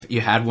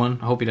you had one.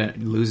 I hope you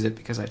didn't lose it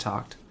because I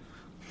talked.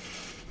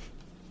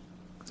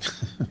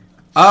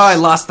 Oh, I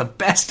lost the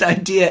best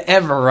idea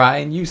ever,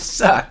 Ryan. You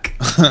suck.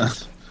 I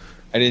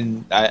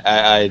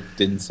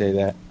didn't say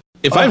that.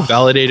 If I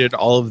validated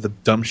all of the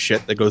dumb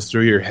shit that goes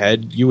through your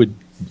head, you would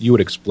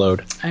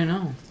explode. I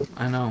know.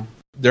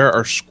 There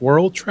are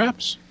squirrel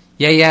traps?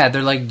 Yeah,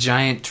 they're like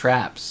giant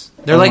traps.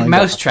 They're like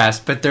mouse traps,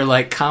 but they're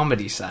like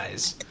comedy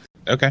size.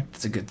 Okay.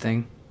 That's a good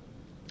thing.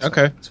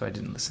 Okay. So I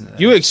didn't listen to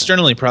that. You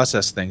externally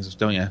process things,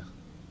 don't you?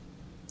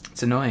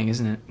 It's annoying,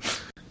 isn't it?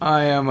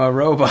 I am a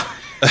robot.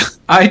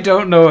 I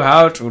don't know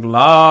how to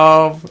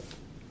love.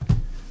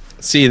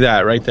 See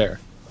that right there.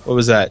 What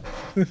was that?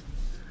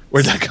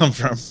 Where'd that come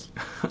from?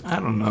 I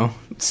don't know.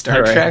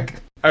 Star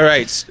Trek? All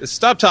right.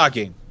 Stop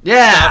talking.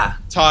 Yeah.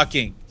 Stop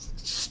talking.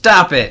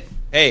 Stop it.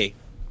 Hey.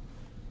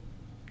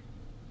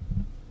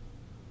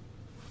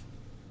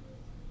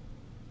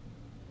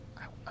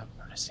 I'm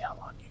going to see how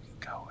long you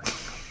can go with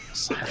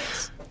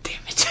silence.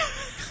 Damn it.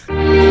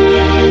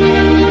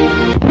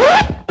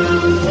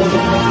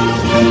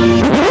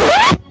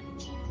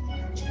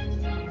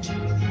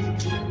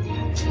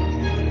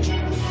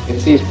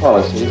 If these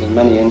policies, in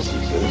many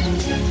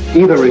instances,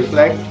 either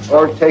reflect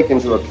or take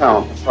into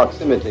account the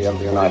proximity of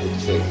the United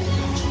States.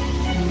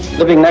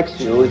 Living next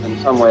to you is in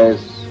some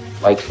ways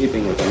like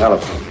sleeping with an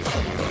elephant.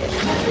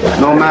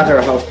 No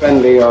matter how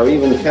friendly or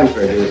even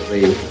tempered is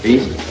the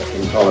beast, if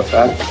you can call it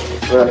that,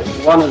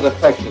 one is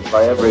affected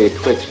by every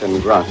twitch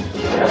and grunt.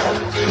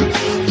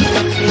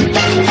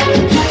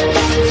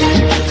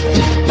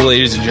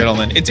 Ladies and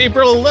gentlemen, it's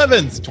April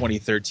 11th,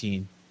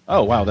 2013.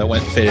 Oh, wow, that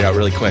faded out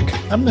really quick.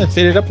 I'm going to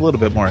fade it up a little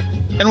bit more.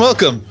 And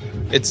welcome.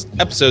 It's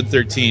episode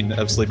 13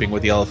 of Sleeping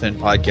with the Elephant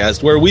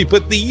podcast, where we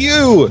put the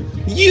you,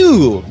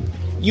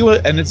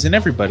 and it's in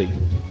everybody,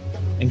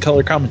 in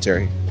color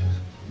commentary.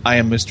 I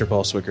am Mr.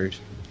 Paul Swickard.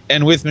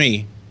 And with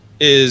me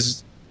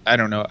is, I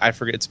don't know, I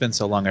forget, it's been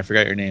so long, I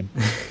forgot your name.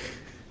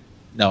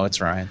 No, it's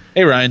Ryan.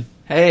 Hey, Ryan.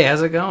 Hey,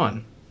 how's it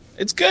going?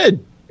 It's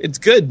good. It's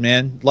good,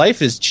 man. Life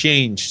has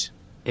changed.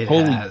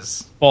 Holy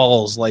has.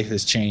 Balls, life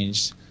has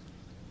changed.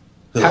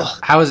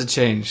 How has it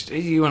changed?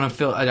 You want to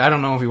feel? I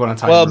don't know if you want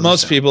to talk. Well,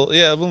 most people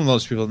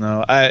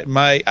know. I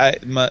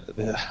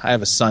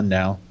have a son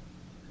now.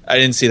 I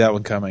didn't see that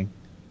one coming.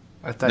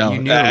 I thought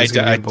you knew it was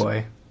going to be a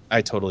boy.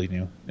 I totally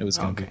knew it was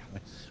going to be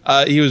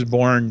a boy. He was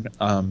born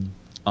on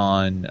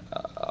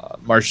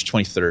March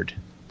 23rd.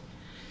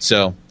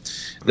 So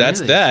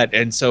that's that.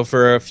 And so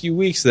for a few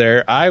weeks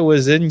there, I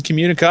was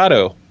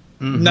incommunicado.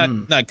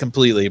 Mm-hmm. Not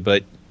completely,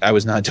 but I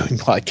was not doing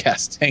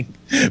podcasting.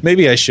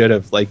 Maybe I should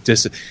have. I'm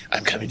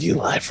coming to you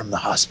live from the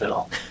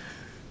hospital.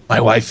 My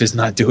wife is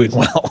not doing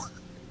well.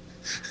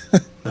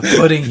 The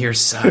pudding here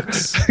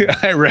sucks.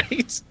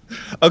 Right?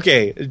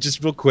 Okay,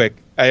 just real quick.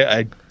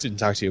 I didn't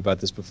talk to you about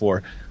this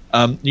before.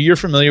 You're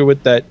familiar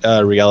with that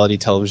reality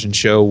television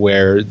show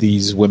where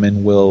these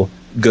women will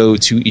go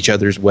to each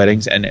other's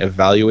weddings and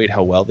evaluate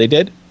how well they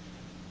did?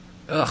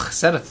 Ugh,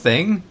 is that a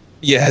thing?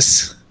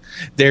 Yes.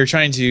 They're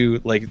trying to,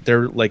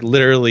 they're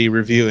literally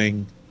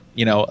reviewing,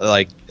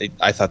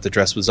 I thought the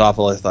dress was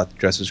awful. I thought the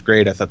dress was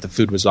great. I thought the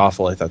food was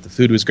awful. I thought the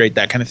food was great.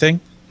 That kind of thing.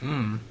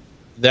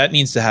 That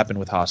needs to happen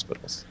with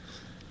hospitals.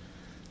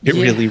 It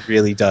really,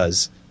 really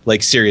does.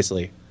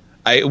 Seriously.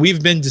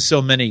 We've been to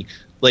so many,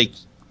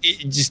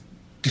 it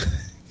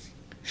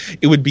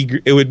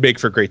would make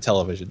for great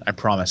television, I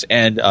promise.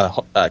 And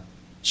a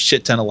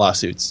shit ton of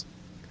lawsuits.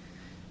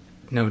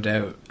 No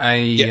doubt. I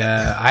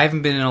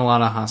haven't been in a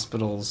lot of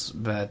hospitals,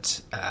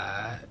 but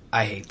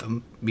I hate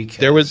them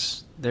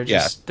because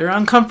they're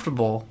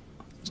uncomfortable.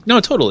 No,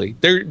 totally.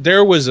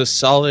 There was a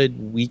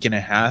solid week and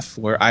a half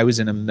where I was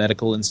in a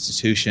medical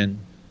institution,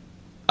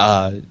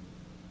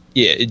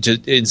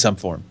 in some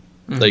form.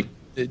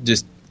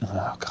 Mm-hmm.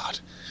 Oh God,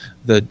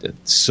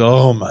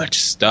 so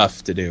much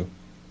stuff to do.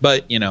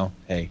 But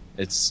hey,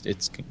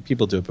 it's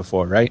people do it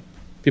before, right?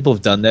 People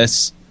have done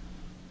this.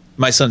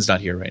 My son's not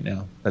here right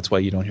now. That's why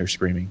you don't hear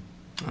screaming.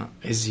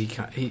 Is he?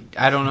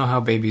 I don't know how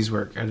babies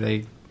work. Are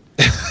they?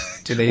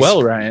 Do they?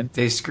 Well, Ryan,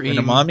 they scream. And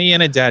a mommy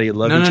and a daddy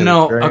love each other.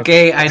 No. Right?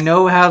 Okay, I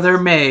know how they're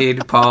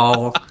made,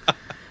 Paul.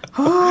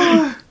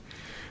 I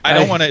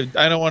don't want to.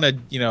 I don't want to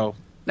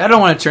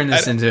turn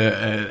this into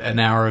an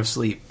hour of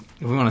sleep.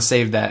 If we want to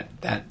save that.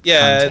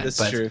 Yeah, content,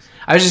 that's true.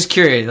 I was just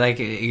curious.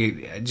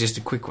 Just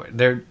a quick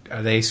one.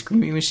 Are they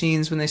screaming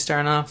machines when they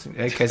start off?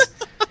 Because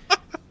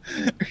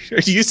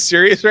are you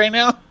serious right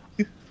now?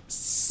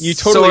 You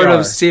totally sort are.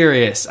 of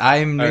serious.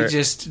 I'm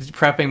just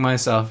prepping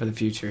myself for the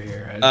future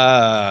here.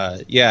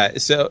 Yeah.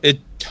 So it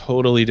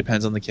totally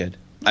depends on the kid.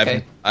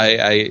 Okay.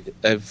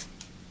 I've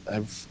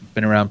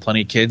been around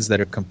plenty of kids that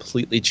are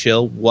completely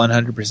chill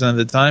 100% of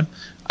the time.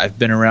 I've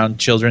been around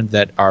children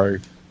that are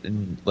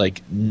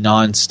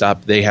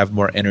nonstop. They have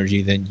more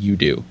energy than you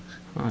do.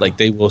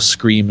 They will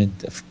scream in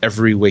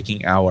every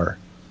waking hour.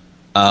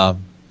 I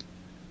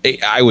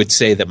would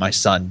say that my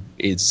son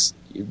is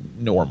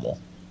normal.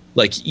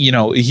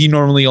 He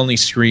normally only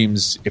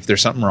screams if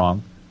there's something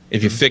wrong.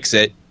 If you fix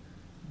it,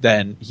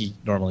 then he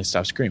normally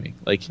stops screaming.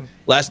 Like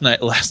last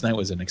night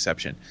was an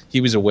exception. He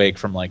was awake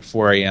from like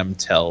 4 a.m.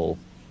 till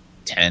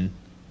 10.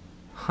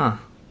 Huh.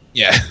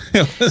 Yeah,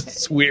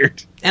 it's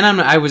weird. And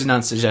I was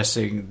not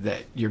suggesting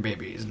that your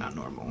baby is not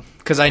normal,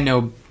 because I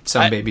know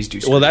some babies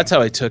do scream. Well, that's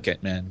how I took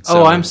it, man.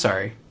 So, I'm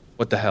sorry.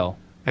 What the hell?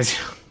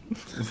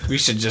 We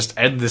should just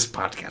end this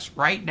podcast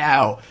right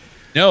now.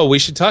 No, we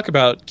should talk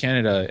about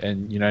Canada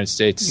and United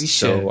States,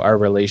 so our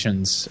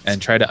relations,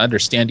 and try to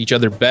understand each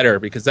other better,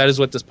 because that is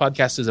what this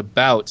podcast is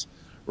about.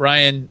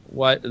 Ryan,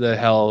 what the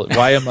hell?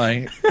 Why am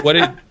I? What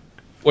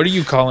are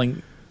you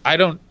calling? I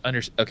don't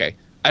understand. Okay,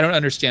 I don't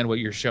understand what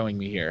you're showing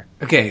me here.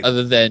 Okay,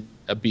 other than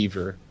a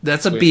beaver.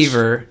 That's a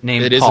beaver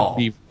named Paul.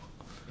 It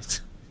is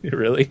a beaver.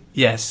 Really?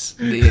 Yes.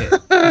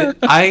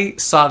 I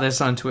saw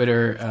this on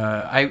Twitter.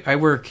 I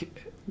work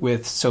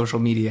with social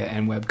media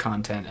and web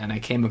content, and I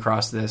came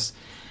across this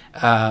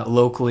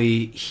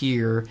locally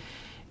here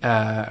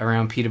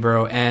around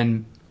Peterborough,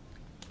 and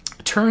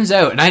it turns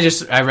out, and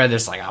I read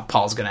this like,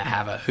 Paul's gonna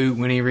have a hoot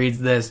when he reads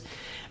this.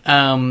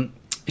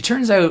 It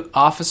turns out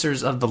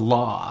officers of the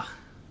law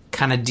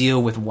kind of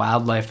deal with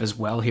wildlife as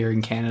well here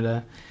in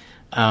Canada,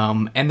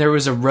 and there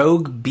was a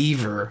rogue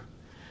beaver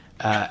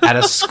at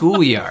a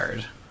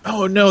schoolyard.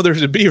 Oh no,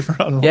 there's a beaver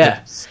on.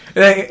 Yeah,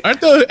 shouldn't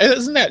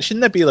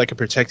that be like a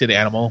protected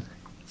animal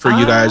for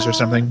you guys or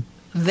something?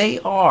 They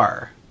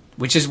are.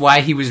 Which is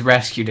why he was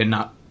rescued and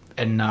not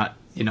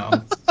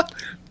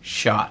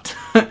shot.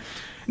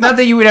 Not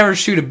that you would ever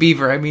shoot a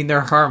beaver. I mean,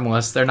 they're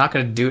harmless. They're not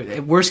going to do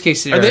it. Worst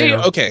case scenario.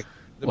 Are they okay?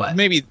 What?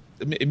 Maybe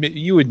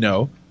you would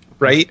know,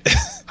 right?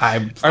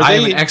 I'm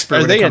an expert. Are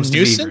when they it comes a to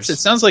nuisance? beavers. It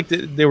sounds like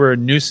they were a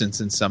nuisance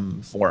in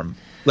some form.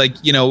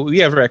 Like, we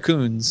have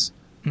raccoons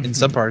in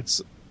some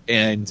parts,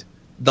 and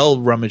they'll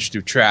rummage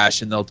through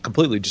trash and they'll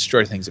completely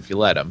destroy things if you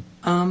let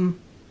them.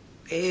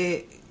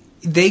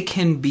 They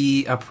can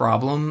be a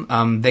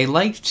problem. They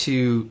like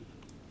to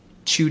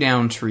chew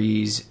down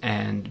trees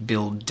and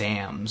build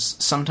dams.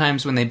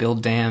 Sometimes when they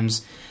build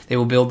dams, they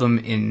will build them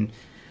in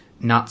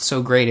not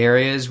so great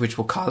areas, which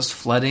will cause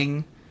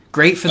flooding.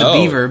 Great for the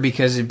beaver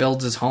because it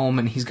builds his home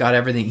and he's got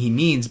everything he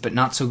needs, but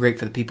not so great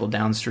for the people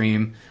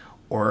downstream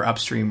or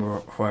upstream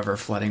or however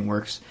flooding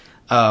works.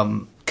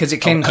 Because it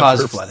can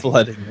cause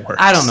flooding.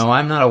 I don't know.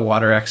 I'm not a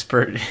water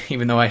expert,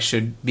 even though I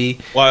should be.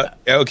 Well,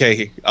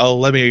 okay.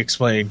 Let me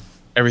explain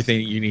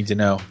everything you need to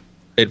know.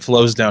 It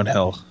flows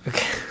downhill.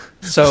 Okay.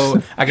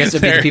 So I guess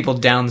it'd be the people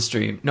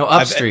downstream. No,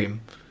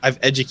 upstream. I've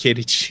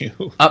educated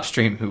you.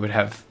 Upstream who would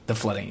have the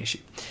flooding issue.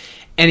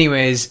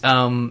 Anyways,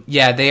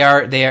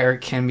 they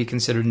can be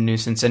considered a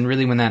nuisance, and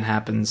really when that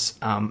happens,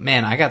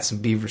 man, I got some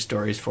beaver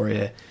stories for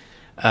you.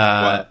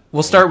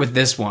 We'll start with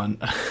this one,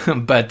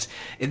 but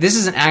this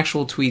is an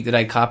actual tweet that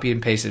I copied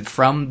and pasted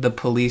from the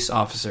police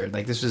officer.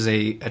 Like, this was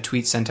a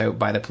tweet sent out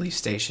by the police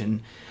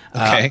station.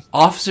 Okay.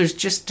 Officers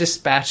just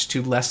dispatched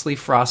to Leslie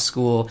Frost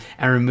School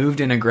and removed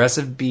an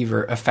aggressive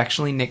beaver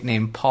affectionately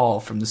nicknamed Paul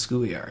from the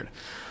schoolyard.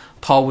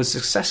 Paul was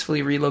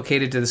successfully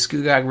relocated to the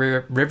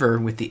Scugog River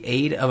with the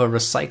aid of a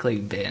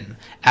recycling bin.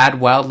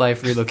 Add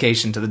wildlife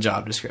relocation to the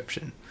job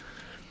description.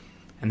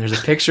 And there's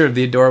a picture of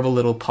the adorable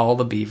little Paul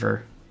the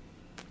beaver.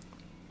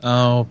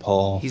 Oh,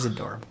 Paul. He's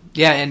adorable.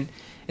 Yeah, and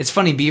it's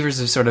funny, beavers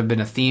have sort of been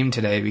a theme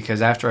today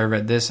because after I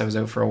read this, I was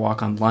out for a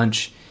walk on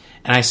lunch,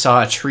 and I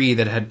saw a tree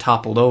that had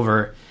toppled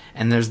over,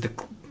 and there's the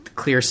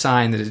clear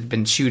sign that it had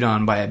been chewed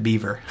on by a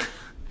beaver.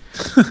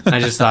 And I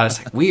just thought,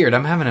 it's like, weird,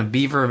 I'm having a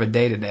beaver of a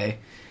day today,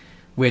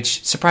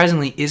 which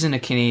surprisingly isn't a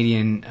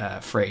Canadian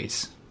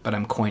phrase, but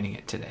I'm coining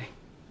it today.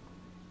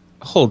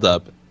 Hold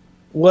up.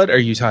 What are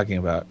you talking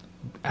about?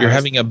 You're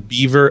having a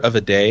beaver of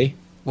a day?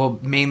 Well,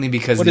 mainly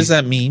because... What does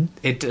that mean?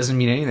 It doesn't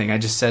mean anything. I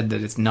just said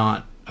that it's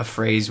not a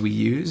phrase we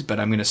use, but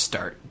I'm going to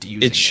start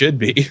using it. It should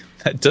be.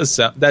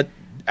 That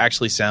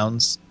actually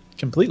sounds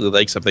completely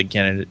like something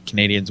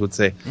Canadians would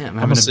say. Yeah,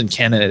 almost in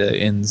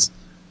Canadians.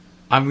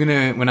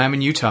 When I'm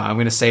in Utah, I'm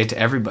going to say it to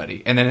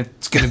everybody, and then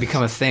it's going to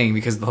become a thing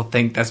because they'll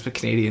think that's what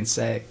Canadians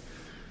say.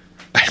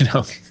 I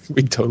know.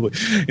 We totally...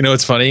 You know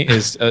what's funny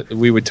is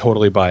we would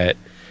totally buy it.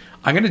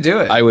 I'm going to do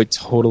it. I would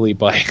totally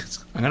buy it.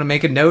 I'm going to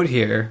make a note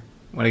here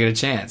when I get a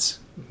chance.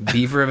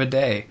 Beaver of a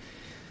day.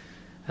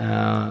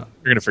 You're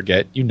going to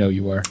forget. You know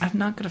you are. I'm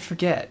not going to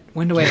forget.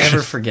 When do I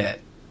ever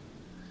forget?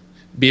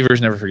 Beavers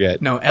never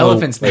forget. No,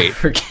 elephants never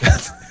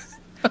forget.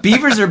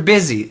 Beavers are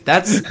busy.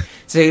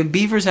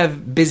 Beavers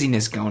have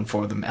busyness going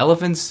for them.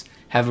 Elephants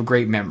have a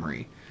great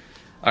memory.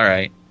 All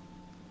right.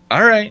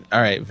 Very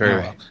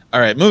well. All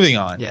right, moving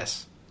on.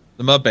 Yes.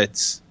 The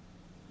Muppets.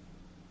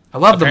 I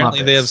love the Muppets.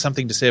 Apparently they have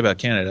something to say about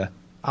Canada.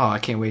 Oh, I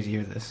can't wait to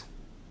hear this.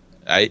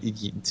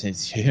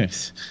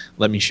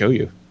 Let me show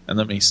you, and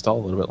let me stall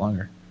a little bit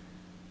longer.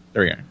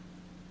 There we go.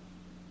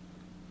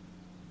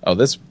 Oh,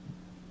 this...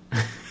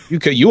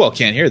 You all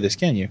can't hear this,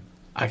 can you?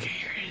 I can't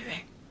hear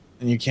anything.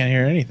 And you can't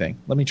hear anything.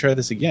 Let me try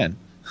this again.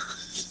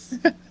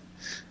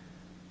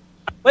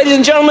 Ladies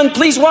and gentlemen,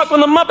 please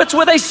welcome the Muppets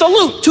with a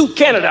salute to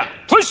Canada.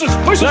 Places,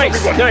 nice,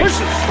 everyone. Nice. Places.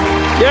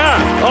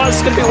 Yeah. Oh, this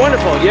is going to be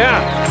wonderful.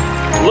 Yeah.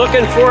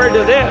 Looking forward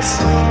to this.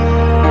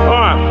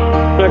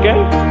 Oh,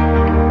 okay.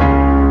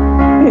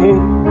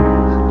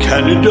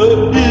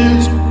 Canada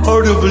is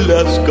part of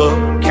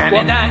Alaska.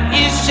 Canada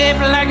is shaped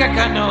like a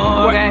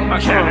canoe.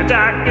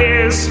 Canada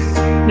is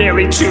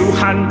nearly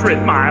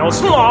 200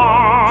 miles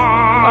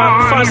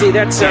long. Fuzzy,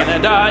 that's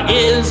Canada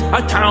is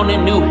a town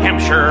in New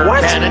Hampshire.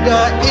 What?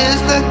 Canada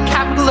is the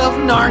capital of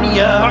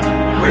Narnia.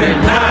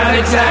 We're not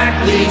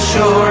exactly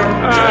sure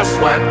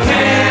just what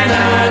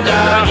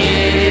Canada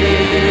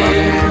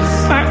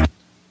is.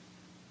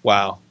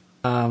 Wow.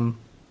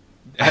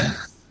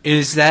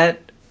 Is that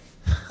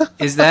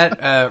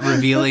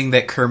revealing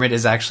that Kermit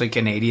is actually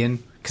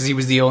Canadian? Because he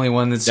was the only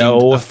one that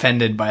seemed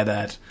offended by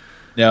that.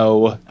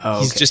 No, Oh,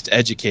 he's okay. just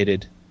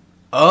educated.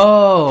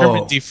 Oh,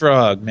 Kermit the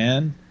Frog,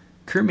 man.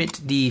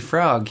 Kermit the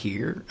Frog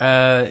here.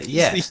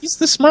 Yeah, He's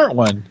the smart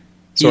one.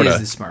 he Sort is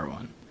of. the smart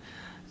one.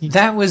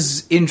 That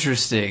was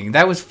interesting.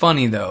 That was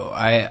funny, though.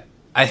 I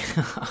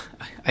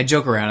I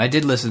joke around. I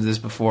did listen to this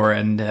before,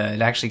 and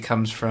it actually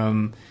comes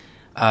from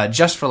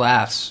Just for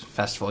Laughs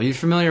Festival. Are you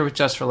familiar with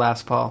Just for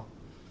Laughs, Paul?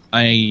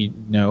 I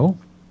know.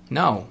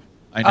 No.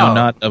 I know Oh.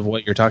 not of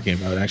what you're talking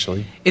about,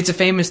 actually. It's a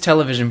famous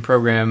television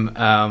program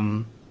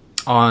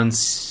on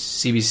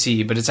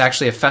CBC, but it's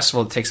actually a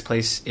festival that takes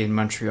place in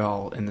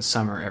Montreal in the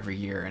summer every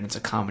year, and it's a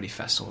comedy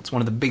festival. It's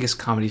one of the biggest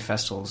comedy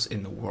festivals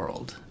in the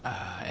world.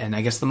 And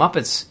I guess the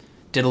Muppets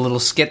did a little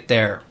skit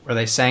there where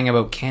they sang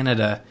about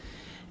Canada.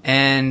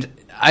 And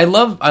I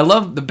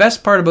love the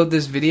best part about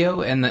this video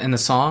and the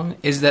song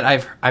is that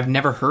I've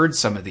never heard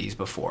some of these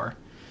before.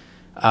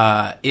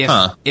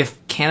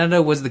 If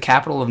Canada was the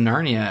capital of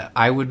Narnia,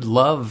 I would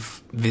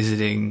love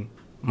visiting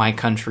my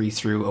country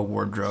through a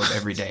wardrobe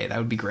every day. That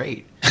would be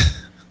great.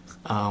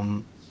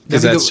 Because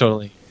that's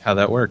totally how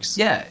that works.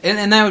 Yeah,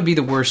 and that would be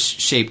the worst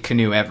shaped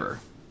canoe ever.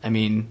 I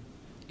mean,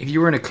 if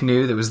you were in a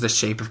canoe that was the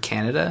shape of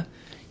Canada,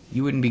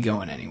 you wouldn't be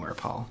going anywhere,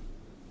 Paul.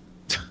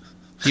 Do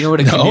you know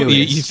what a canoe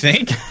is? You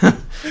think?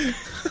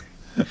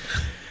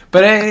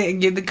 But I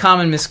get the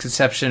common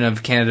misconception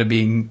of Canada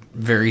being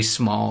very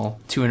small.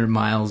 200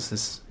 miles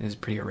is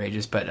pretty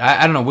outrageous. But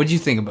I don't know. What did you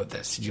think about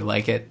this? Did you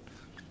like it?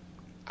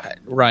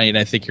 Ryan,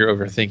 I think you're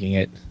overthinking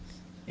it.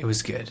 It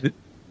was good.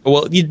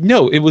 Well,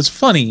 it was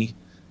funny.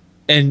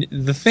 And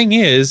the thing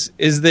is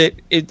that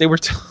they were...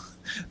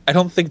 I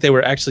don't think they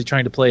were actually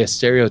trying to play a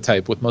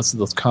stereotype with most of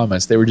those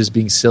comments. They were just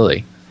being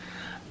silly.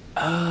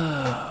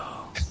 Oh.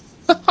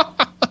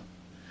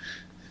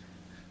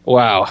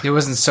 Wow. It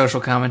wasn't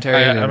social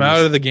commentary. I'm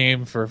out of the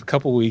game for a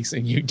couple weeks,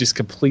 and you just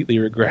completely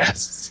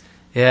regressed.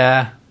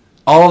 Yeah.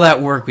 All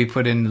that work we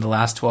put into the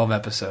last 12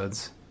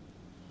 episodes.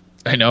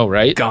 I know,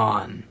 right?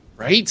 Gone.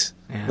 Right?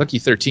 Yeah. Lucky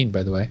 13,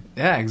 by the way.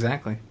 Yeah,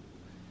 exactly.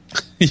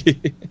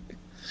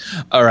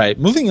 All right,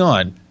 moving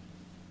on.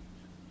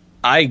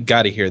 I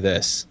got to hear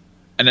this.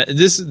 And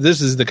this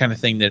is the kind of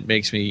thing that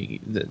makes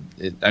me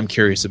I'm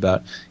curious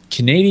about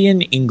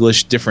Canadian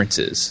English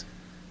differences.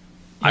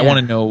 Yeah. I want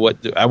to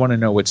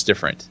know what's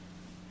different,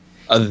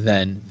 other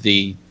than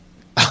the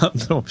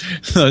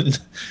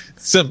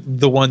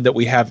one that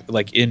we have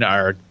like in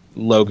our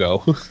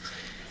logo.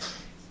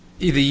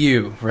 The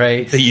U,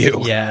 right? The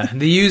U. Yeah,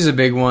 the U's a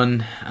big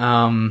one.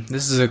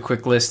 This is a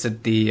quick list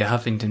that the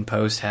Huffington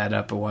Post had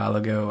up a while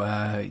ago.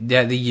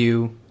 Yeah, the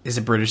U is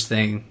a British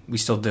thing. We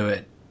still do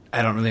it.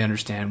 I don't really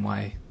understand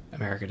why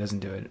America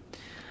doesn't do it.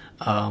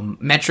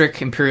 Metric,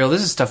 imperial,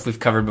 this is stuff we've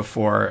covered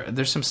before.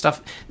 There's some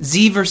stuff.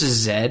 Z versus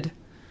Z.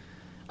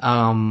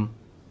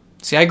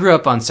 See, I grew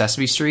up on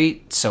Sesame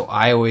Street, so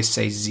I always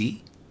say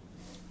Z.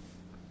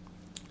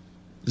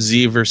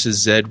 Z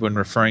versus Z when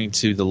referring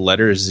to the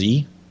letter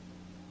Z?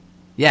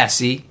 Yeah,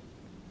 see?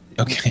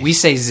 Okay. We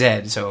say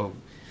Z, so...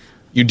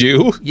 You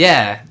do?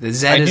 Yeah, the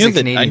Z is a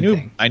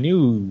Canadian thing.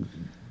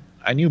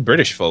 I knew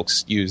British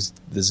folks used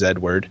the Z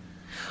word.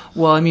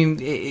 Well, I mean,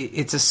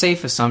 it's a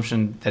safe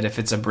assumption that if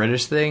it's a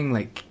British thing,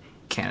 like,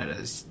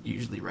 Canada's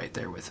usually right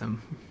there with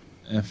them.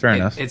 Fair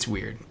enough. It's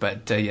weird,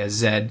 but yeah,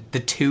 Z. The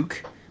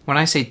toque. When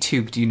I say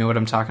toque, do you know what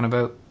I'm talking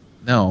about?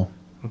 No.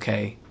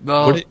 Okay.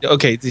 Well,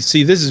 okay.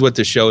 See, this is what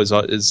the show is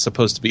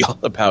supposed to be all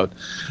about.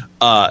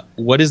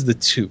 What is the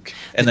toque?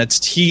 And that's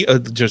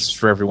just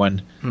for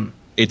everyone.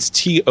 It's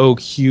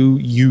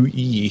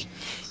TOQUE.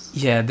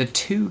 yeah, the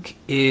toque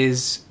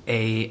is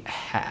a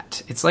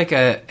hat. It's like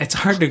it's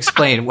hard to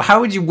explain.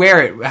 How would you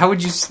wear it? How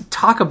would you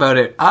talk about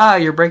it?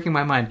 You're breaking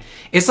my mind.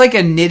 It's like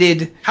a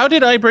knitted... How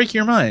did I break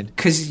your mind?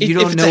 Because you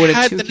don't know what a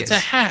toque is. It's a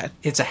hat.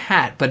 It's a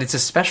hat, but it's a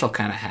special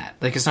kind of hat.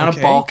 Like, it's not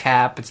a ball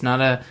cap. It's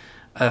not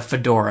a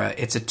fedora.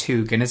 It's a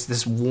toque, and it's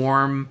this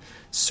warm,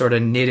 sort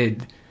of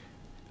knitted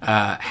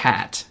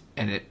hat,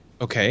 and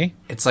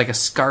it's like a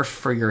scarf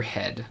for your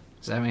head.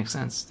 Does that make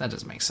sense? That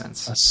doesn't make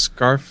sense. A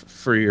scarf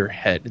for your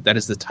head. That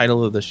is the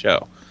title of the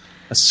show.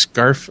 A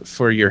scarf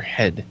for your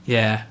head.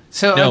 Yeah.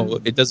 So no,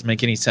 it doesn't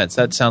make any sense.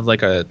 That sounds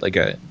like a.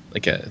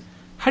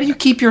 How do you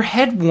keep your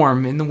head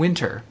warm in the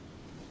winter?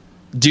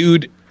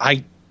 Dude,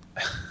 I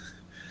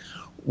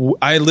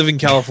live in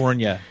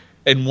California.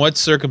 In what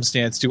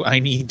circumstance do I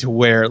need to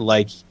wear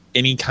like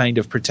any kind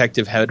of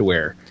protective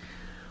headwear?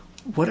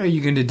 What are you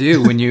going to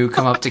do when you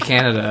come up to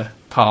Canada,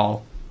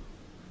 Paul?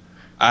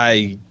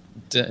 I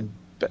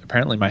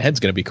apparently my head's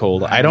going to be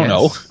cold. I don't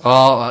know.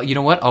 Well, you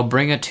know what? I'll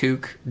bring a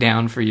toque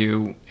down for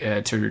you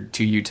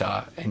to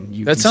Utah, and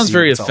you. That can sounds see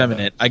very what it's all about.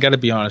 effeminate. I got to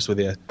be honest with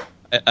you.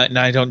 And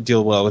I don't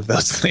deal well with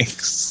those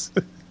things.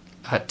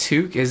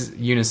 Toque is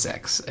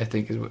unisex, I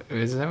think.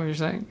 Is that what you're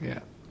saying? Yeah.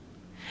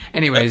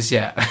 Anyways,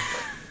 yeah.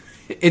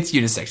 It's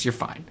unisex. You're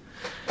fine.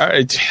 All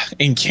right.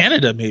 In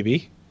Canada,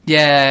 maybe.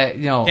 Yeah,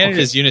 no.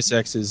 Canada's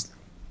unisex is...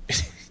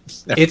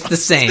 It's the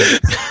same.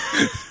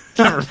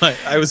 Never mind.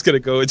 I was going to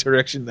go a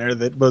direction there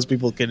that most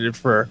people can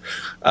infer.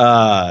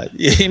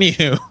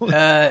 Anywho.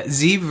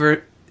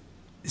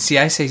 See,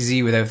 I say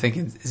Z without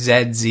thinking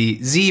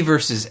ZZ. Z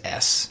versus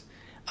S.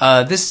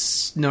 This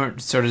sort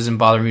of doesn't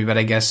bother me, but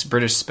I guess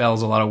Britain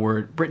spells a lot of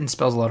words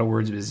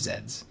with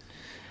Z's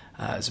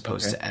as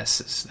opposed to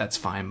S's. That's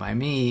fine by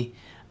me.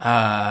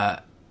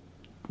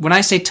 When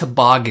I say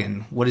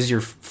toboggan, what is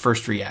your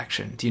first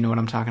reaction? Do you know what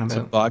I'm talking about?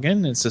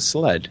 Toboggan? It's a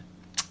sled.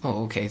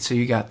 Oh, okay. So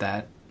you got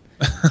that.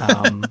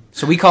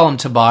 So we call them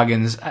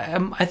toboggans.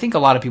 I think a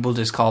lot of people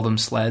just call them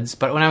sleds,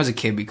 but when I was a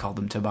kid, we called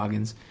them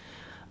toboggans.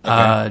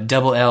 Okay.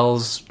 Double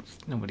L's.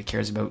 Nobody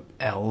cares about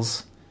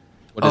L's.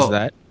 What is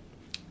that?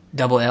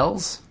 Double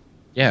L's?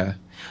 Yeah.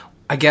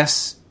 I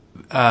guess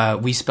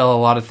we spell a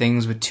lot of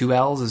things with two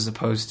L's as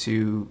opposed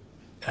to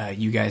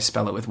you guys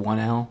spell it with one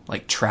L,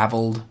 like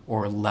traveled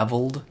or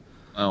leveled.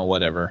 Oh,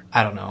 whatever.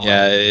 I don't know.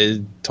 Yeah,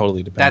 it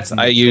totally depends.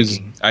 I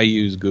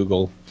use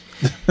Google.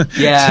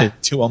 Yeah. to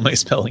do all my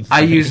spelling.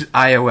 I use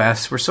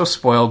iOS. We're so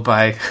spoiled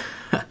by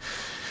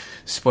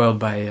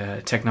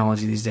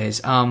technology these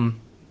days.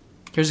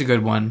 Here's a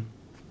good one.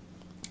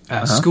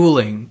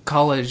 Schooling,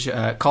 college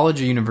or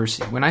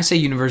university. When I say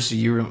university,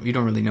 you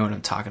don't really know what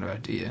I'm talking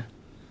about, do you?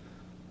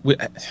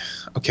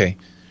 Okay.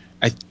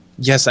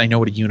 Yes, I know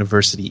what a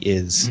university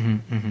is.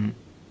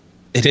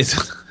 It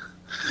is.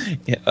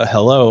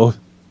 Hello.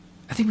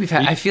 I think we've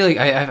had. I feel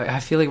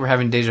like we're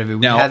having deja vu.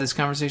 We've had this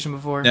conversation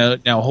before.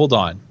 Now hold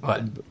on.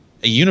 What?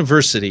 A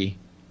university,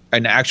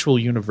 an actual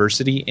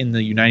university in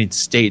the United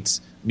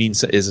States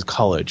is a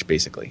college,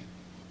 basically.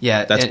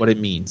 Yeah, that's what it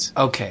means.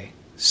 Okay,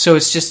 so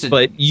it's just.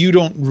 But you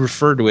don't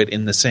refer to it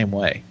in the same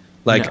way.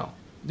 Like,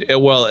 no.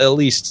 Well, at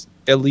least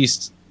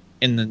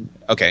in the.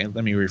 Okay,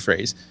 let me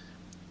rephrase.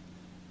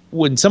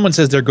 When someone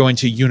says they're going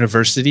to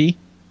university,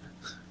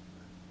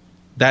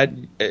 that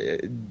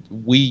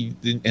we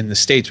in the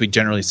States we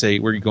generally say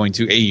we're going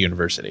to a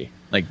university,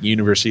 like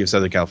University of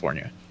Southern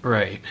California.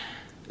 Right.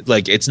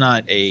 Like it's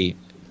not a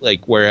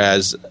like.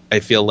 Whereas I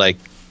feel like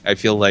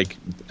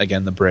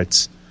again the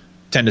Brits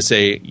tend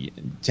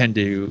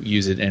to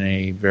use it in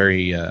a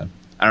very I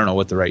don't know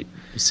what the right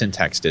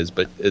syntax is,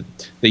 but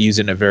they use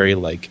it in a very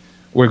like.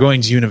 We're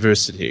going to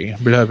university,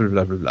 blah, blah,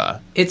 blah, blah, blah.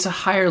 It's a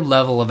higher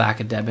level of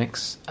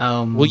academics.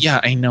 Well, yeah,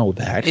 I know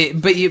that.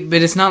 But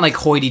it's not like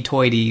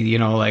hoity-toity,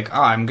 like,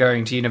 oh, I'm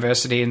going to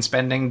university and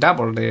spending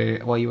double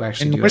the... Well, you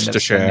actually in do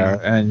Worcestershire, end up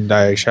spending... and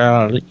I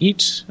shall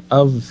eat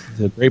of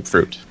the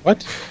grapefruit.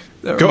 What?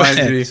 That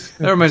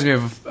reminds me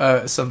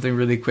of something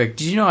really quick.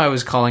 Did you know I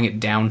was calling it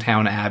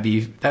Downtown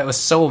Abbey? That was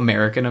so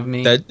American of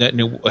me. Yeah,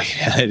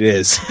 it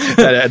is.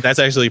 That's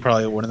actually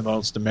probably one of the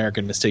most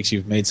American mistakes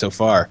you've made so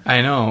far.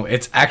 I know.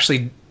 It's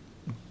actually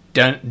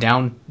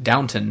Downton.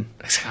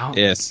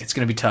 Yes. It's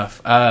going to be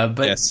tough. But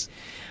yes.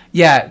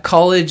 Yeah,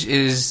 college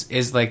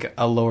is like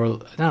a lower,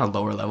 not a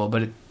lower level,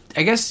 but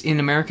I guess in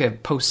America,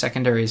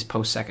 post-secondary is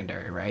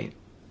post-secondary, right?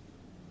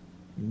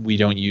 We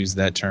don't use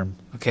that term.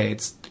 Okay,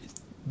 it's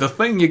the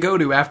thing you go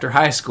to after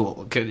high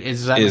school.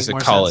 Does that make more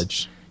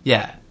college. Sense?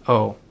 Yeah.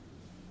 Oh.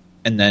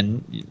 And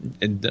then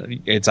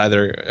it's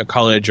either a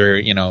college or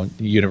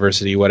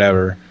university,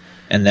 whatever.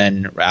 And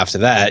then after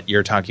that, if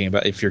you're talking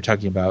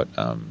about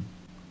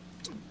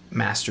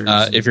masters.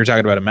 If you're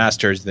talking about a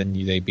master's, then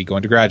they'd be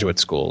going to graduate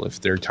school.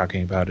 If they're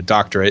talking about a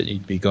doctorate,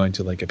 you'd be going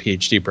to like a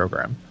PhD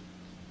program.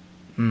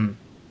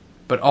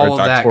 But all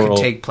of that could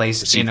take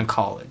place in a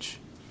college.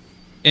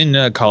 In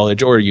a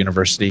college or a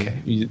university, okay.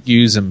 You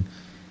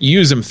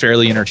use them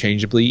fairly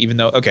interchangeably. Even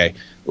though, okay,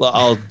 well,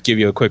 I'll give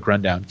you a quick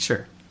rundown.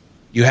 Sure.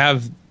 You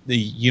have the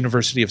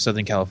University of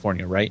Southern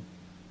California, right?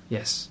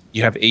 Yes.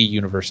 You have a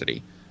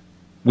university.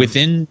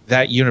 Within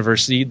that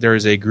university, there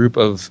is a group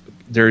of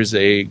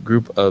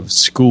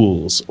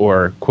schools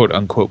or quote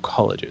unquote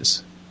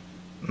colleges.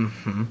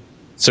 Mm-hmm.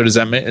 So does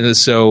that mean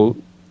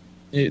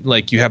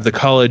like you have the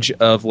College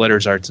of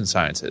Letters, Arts, and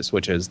Sciences,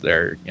 which is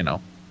their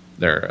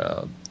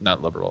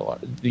not liberal,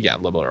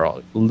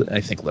 liberal.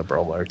 I think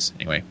liberal arts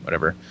anyway,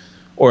 whatever.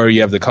 Or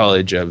you have the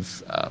College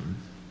of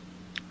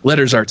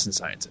Letters, Arts, and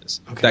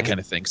Sciences, that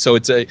kind of thing. So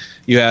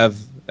you have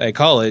a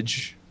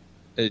college,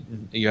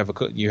 you have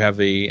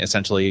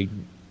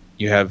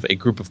a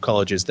group of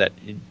colleges that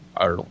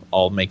are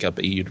all make up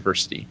a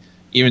university,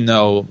 even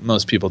though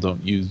most people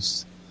don't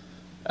use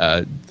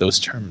those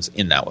terms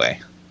in that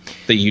way.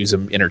 They use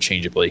them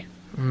interchangeably.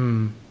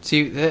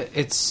 See,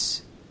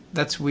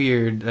 that's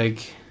weird.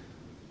 Like,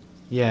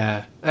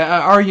 yeah,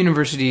 our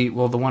university,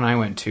 well, the one I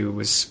went to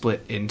was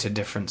split into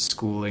different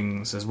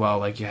schoolings as well.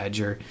 Like you had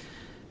your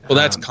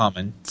that's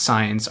common,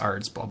 science,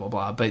 arts, blah blah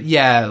blah. But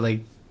yeah,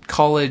 like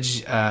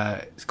college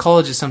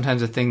college is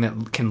sometimes a thing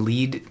that can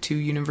lead to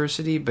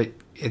university, but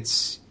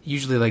it's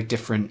usually like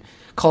different.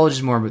 College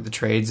is more about the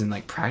trades and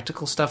like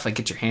practical stuff, like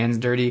get your hands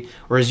dirty,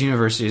 whereas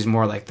university is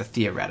more like the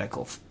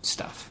theoretical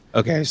stuff.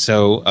 Okay,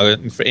 so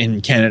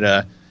in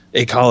Canada,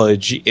 a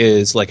college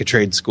is like a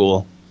trade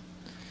school,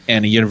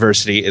 and a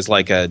university is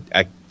like a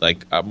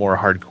more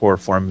hardcore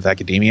form of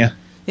academia.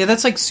 Yeah,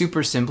 that's like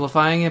super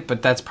simplifying it,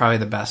 but that's probably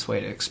the best way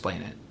to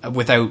explain it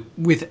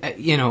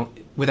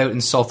without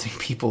insulting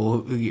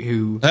people who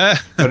you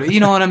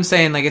know what I'm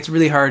saying? Like, it's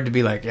really hard to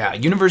be like, yeah,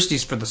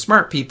 university's for the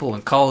smart people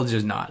and college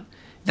is not.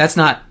 That's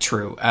not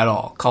true at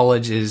all.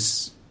 College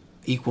is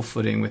equal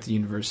footing with the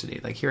university.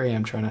 Like, here I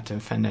am trying not to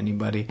offend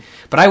anybody,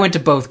 but I went to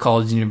both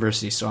college and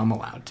university, so I'm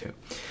allowed to.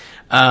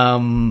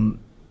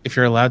 If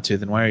you're allowed to,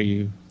 then why are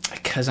you?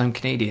 Because I'm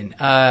Canadian.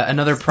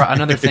 Another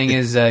thing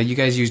is you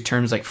guys use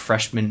terms like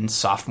freshman,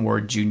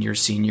 sophomore, junior,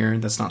 senior.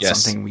 That's not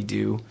something we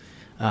do.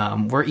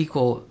 We're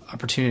equal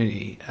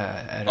opportunity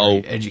at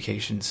our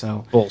education.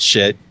 So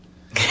bullshit.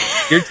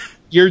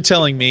 You're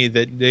telling me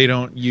that they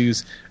don't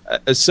use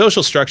a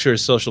social structure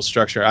is social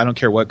structure. I don't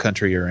care what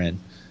country you're in.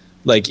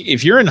 Like,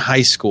 if you're in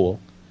high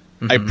school,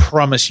 I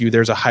promise you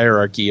there's a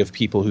hierarchy of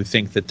people who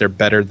think that they're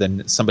better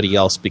than somebody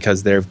else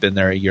because they've been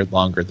there a year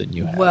longer than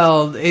you have.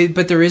 Well,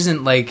 but there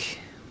isn't like...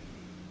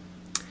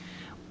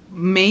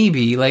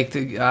 Maybe, like,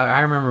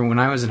 I remember when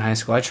I was in high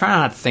school, I try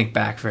not to think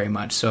back very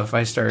much, so if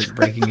I start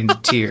breaking into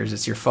tears,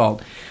 it's your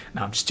fault.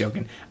 No, I'm just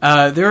joking.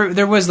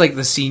 There was, like,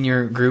 the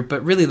senior group,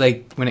 but really,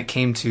 like, when it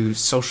came to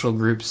social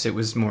groups, it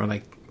was more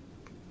like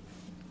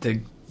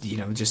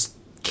just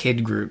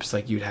kid groups.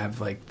 Like, you'd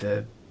have, like,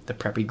 the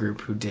preppy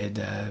group who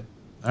did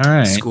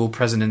school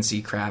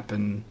presidency crap,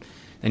 and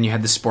then you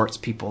had the sports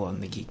people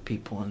and the geek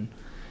people, and,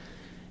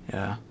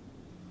 yeah.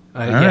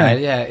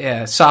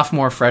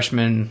 Sophomore,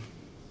 freshman...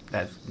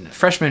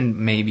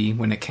 freshman maybe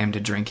when it came to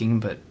drinking,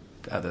 but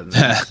other than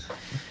that,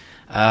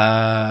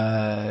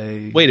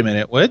 wait a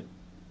minute, what?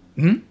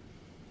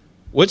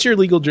 What's your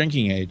legal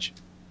drinking age?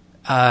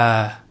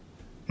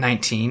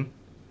 19.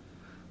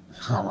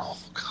 Oh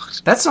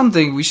God, that's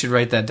something we should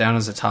write that down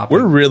as a topic.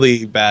 We're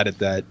really bad at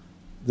that,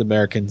 the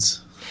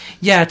Americans.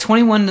 Yeah,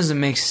 21 doesn't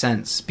make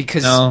sense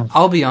because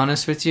I'll be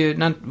honest with you.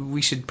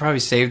 We should probably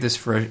save this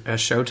for a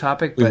show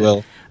topic. But, we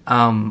will.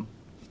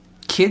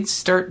 Kids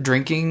start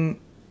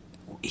drinking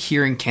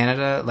here in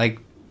Canada, like,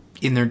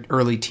 in their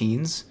early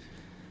teens.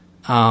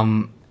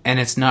 And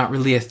it's not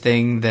really a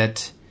thing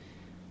that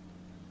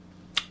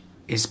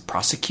is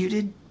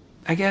prosecuted,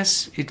 I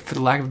guess, for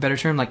the lack of a better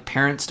term. Like,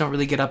 parents don't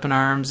really get up in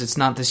arms. It's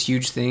not this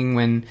huge thing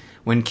when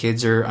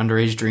kids are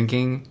underage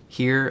drinking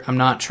here. I'm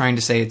not trying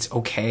to say it's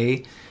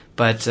okay,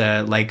 but,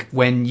 like,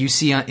 when you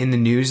see in the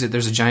news that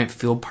there's a giant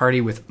field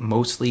party with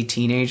mostly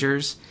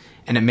teenagers,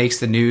 and it makes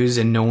the news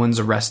and no one's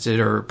arrested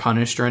or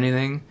punished or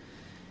anything,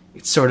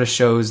 it sort of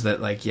shows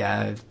that, like,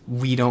 yeah,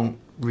 we don't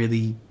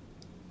really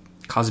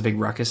cause a big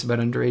ruckus about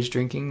underage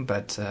drinking,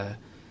 but,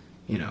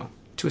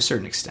 to a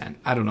certain extent.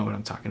 I don't know what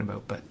I'm talking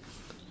about, but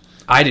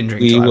I didn't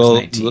drink until I was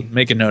 19. We'll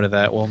make a note of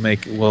that.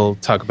 We'll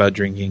talk about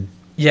drinking.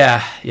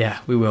 Yeah,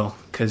 we will,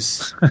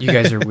 because you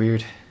guys are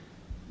weird.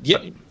 Yeah,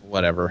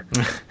 whatever.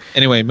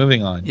 Anyway,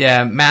 moving on.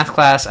 Yeah, math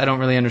class, I don't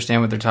really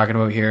understand what they're talking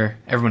about here.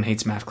 Everyone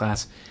hates math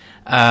class.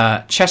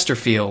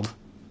 Chesterfield.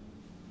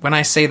 When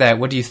I say that,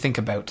 what do you think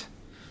about?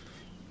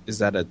 Is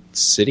that a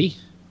city?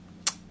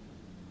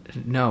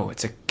 No,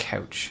 it's a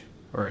couch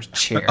or a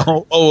chair.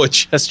 a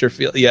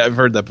Chesterfield. Yeah, I've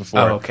heard that before.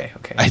 Oh, okay.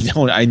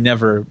 I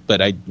never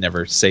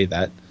say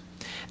that.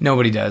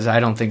 Nobody does. I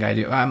don't think I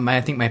do.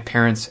 I think my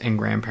parents and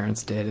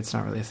grandparents did. It's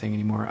not really a thing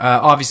anymore.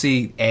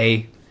 Obviously,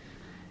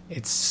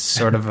 it's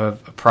sort of a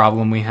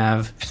problem we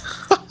have.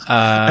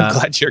 I'm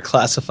glad you're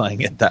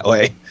classifying it that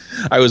way.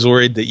 I was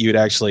worried that you'd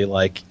actually,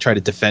 like, try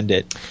to defend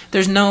it.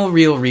 There's no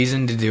real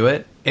reason to do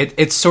it.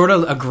 It's sort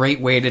of a great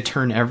way to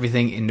turn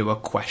everything into a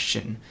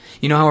question.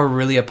 You know how we're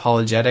really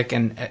apologetic,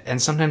 and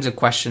sometimes a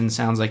question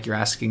sounds like you're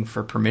asking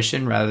for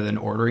permission rather than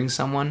ordering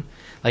someone.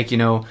 Like,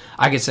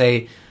 I could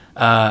say,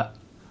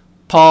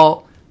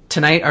 Paul,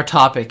 tonight our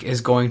topic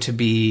is going to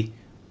be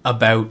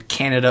about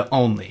Canada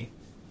only.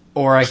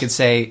 Or I could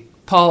say,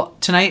 Paul,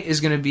 tonight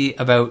is going to be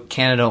about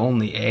Canada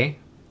only, eh?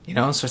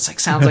 So it's like,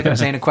 sounds like I'm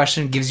saying a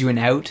question, gives you an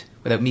out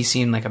without me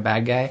seeming like a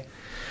bad guy.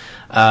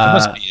 That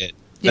must be it.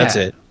 That's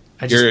it.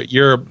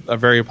 You're a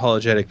very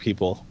apologetic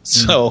people.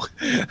 So,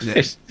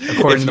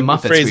 according to the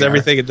Muppets, phrase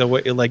everything in the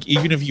way, like,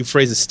 even if you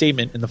phrase a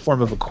statement in the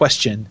form of a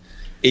question,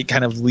 it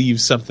kind of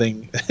leaves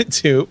something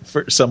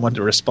for someone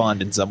to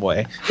respond in some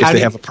way if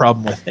they have a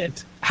problem with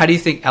it. How do you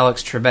think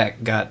Alex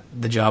Trebek got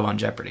the job on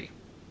Jeopardy?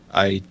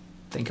 I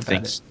think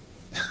about it.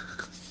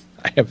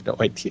 I have no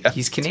idea.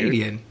 He's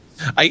Canadian.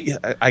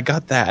 I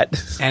got that,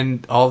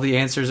 and all the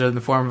answers are in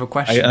the form of a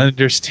question. I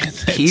understand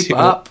that. Keep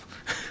up.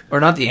 Or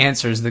not the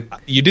answers.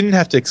 You didn't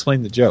have to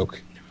explain the joke.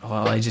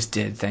 Well, I just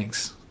did.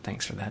 Thanks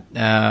for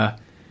that.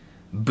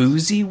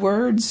 Boozy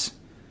words?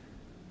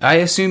 I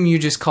assume you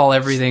just call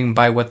everything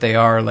by what they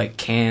are, like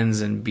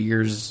cans and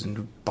beers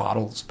and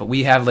bottles. But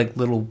we have, like,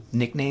 little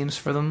nicknames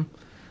for them,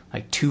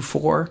 like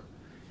 2-4.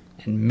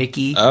 and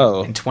Mickey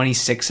Oh. and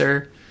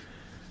 26er.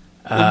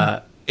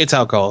 It's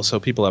alcohol, so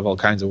people have all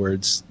kinds of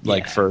words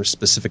like Yeah. for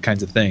specific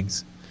kinds of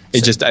things.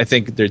 I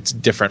think it's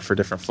different for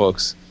different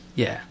folks.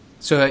 Yeah.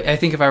 So I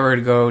think if I were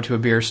to go to a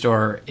beer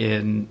store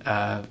in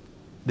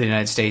the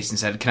United States and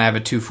said, "Can I have a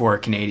 2-4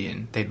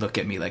 Canadian?" they'd look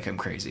at me like I'm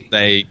crazy.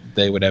 They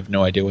would have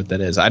no idea what that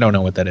is. I don't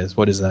know what that is.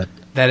 What is that?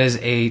 That is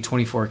a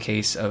 24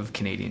 case of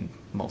Canadian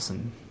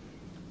Molson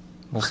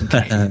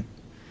Canadian.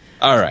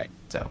 All right.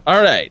 So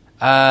All right.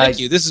 Thank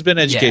you. This has been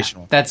yeah,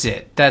 educational. that's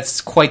it.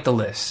 That's quite the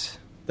list.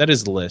 That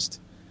is the list.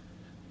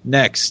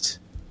 Next.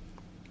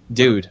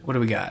 Dude, What do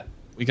we got?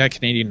 we got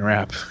Canadian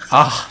rap.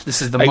 Ah,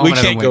 this is the We moment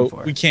I've been can't waiting go.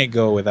 for. We can't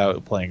go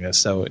without playing this.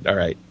 So, all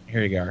right,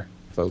 here you are,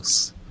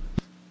 folks.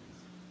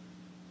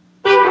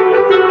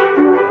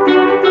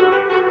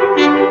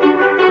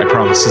 I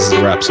promise this is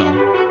a rap song.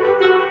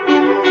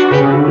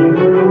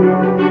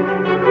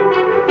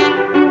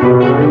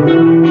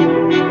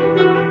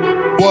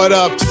 What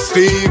up,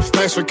 Steve?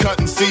 Thanks for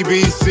cutting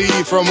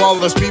CBC. From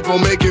all us people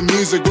making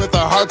music with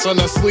our hearts on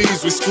our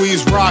sleeves. We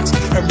squeeze rocks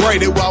and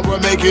write it while we're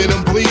making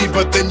them bleed.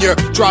 But then you're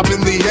dropping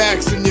the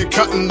axe and you're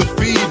cutting the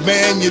feed,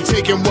 man. You're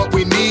taking what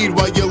we need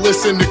while you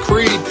listen to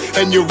Creed.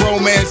 And you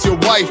romance your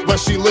wife, but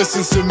she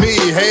listens to me.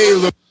 Hey,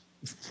 look.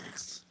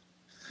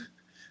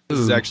 This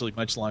is Ooh. actually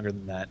much longer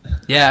than that.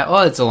 Yeah,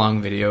 well, it's a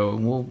long video,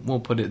 and we'll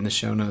put it in the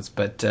show notes.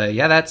 But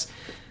yeah, it's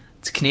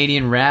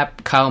Canadian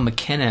rap. Kyle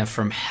McKenna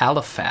from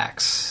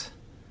Halifax,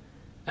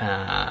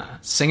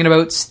 singing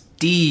about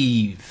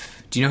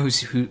Steve. Do you know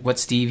what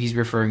Steve he's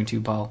referring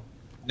to, Paul?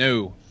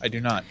 No, I do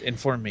not.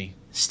 Inform me.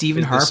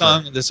 Stephen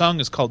Harper. The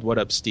song is called "What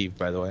Up, Steve."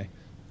 By the way.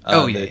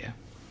 Yeah.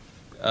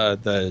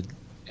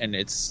 And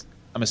it's.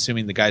 I'm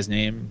assuming the guy's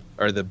name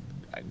or the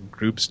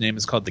group's name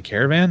is called The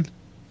Caravan.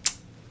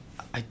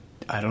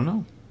 I don't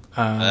know.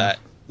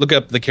 Look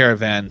up The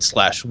Caravan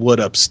 / What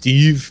Up,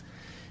 Steve.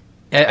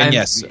 And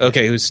yes,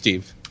 okay, who's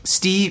Steve?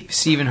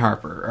 Stephen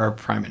Harper, our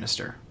Prime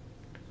Minister.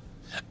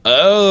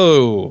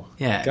 Oh,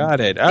 Yeah.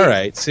 got it. All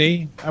right.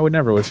 See, I would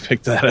never have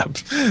picked that up.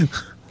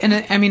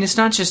 And I mean, it's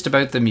not just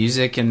about the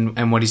music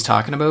and what he's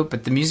talking about,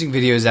 but the music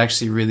video is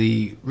actually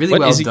really, really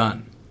well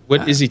done.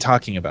 What is he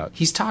talking about?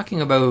 He's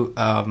talking about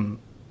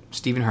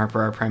Stephen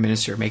Harper, our Prime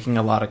Minister, making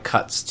a lot of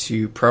cuts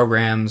to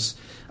programs.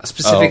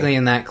 Specifically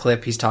in that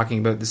clip, he's talking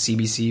about the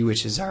CBC,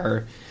 which is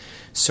our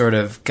sort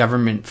of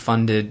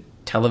government-funded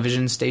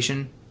television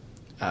station.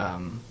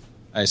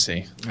 I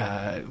see.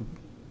 And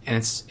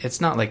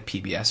it's not like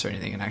PBS or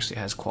anything. It actually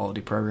has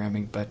quality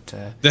programming. But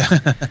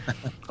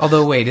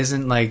although, wait,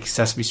 isn't like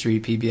Sesame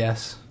Street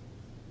PBS?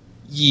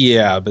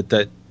 Yeah,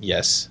 but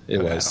yes, it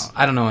Okay, was.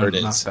 I don't know Or it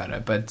enough is. about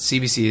it, but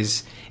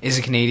CBC is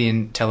a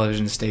Canadian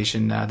television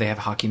station. They have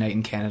Hockey Night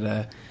in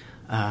Canada,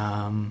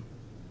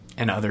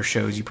 and other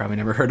shows you probably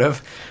never heard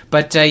of.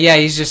 But yeah,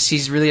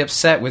 he's really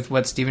upset with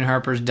what Stephen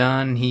Harper's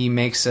done. He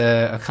makes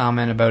a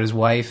comment about his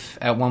wife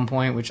at one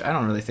point, which I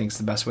don't really think is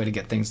the best way to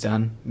get things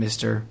done,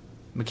 Mr.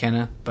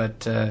 McKenna.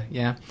 But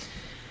yeah.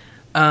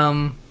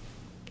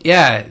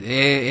 Yeah,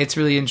 it's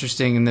really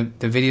interesting, and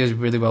the video is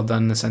really well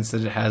done in the sense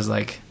that it has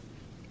like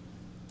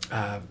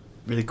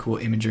really cool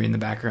imagery in the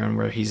background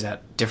where he's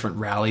at different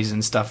rallies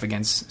and stuff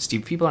against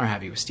Steve. People aren't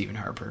happy with Stephen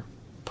Harper,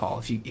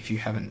 Paul. If you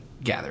haven't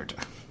gathered,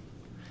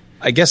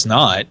 I guess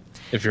not.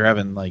 If you're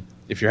having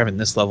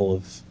this level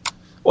of,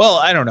 well,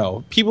 I don't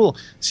know. People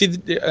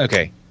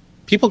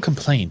people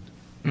complain.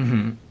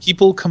 mm-hmm.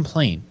 People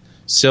complain.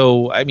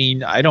 So I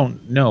mean, I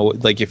don't know.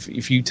 Like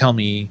if you tell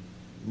me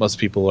most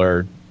people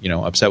are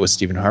upset with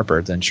Stephen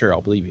Harper, then sure,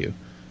 I'll believe you.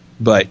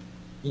 But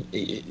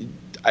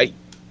I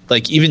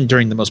like even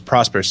during the most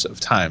prosperous of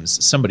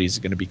times, somebody's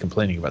going to be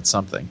complaining about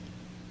something.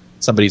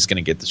 Somebody's going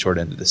to get the short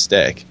end of the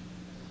stick.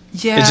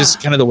 Yeah, It's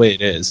just kind of the way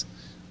it is.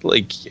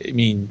 Like I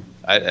mean,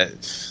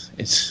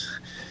 it's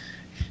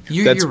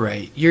you're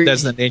right.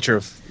 that's the nature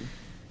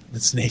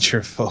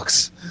of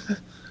folks.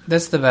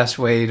 That's the best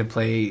way to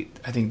play.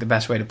 I think the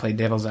best way to play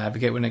devil's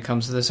advocate when it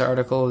comes to this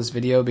article, this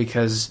video,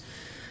 because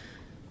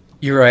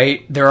you're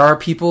right. There are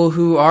people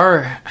who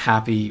are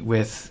happy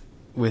with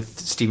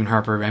Stephen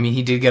Harper. I mean,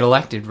 he did get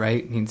elected,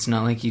 right? It's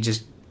not like he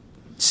just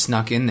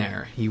snuck in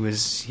there. He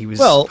was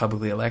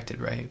publicly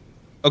elected, right?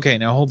 Okay,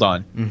 now hold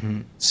on.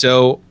 Mm-hmm.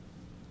 So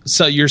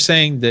you're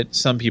saying that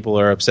some people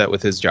are upset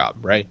with his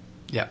job, right?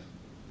 Yeah.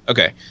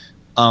 Okay.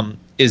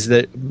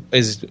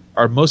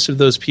 Are most of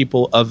those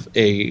people of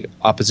a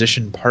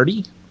opposition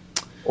party,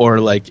 or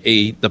like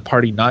the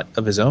party not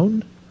of his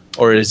own,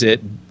 or is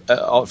it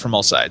from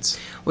all sides?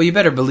 Well, you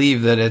better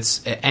believe that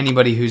it's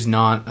anybody who's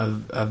not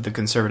of the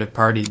Conservative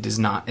Party is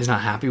not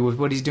happy with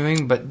what he's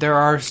doing. But there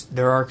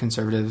are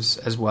conservatives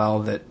as well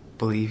that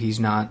believe he's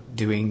not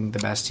doing the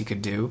best he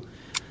could do.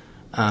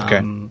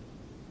 Okay.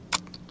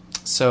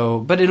 So,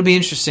 but it'll be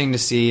interesting to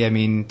see. I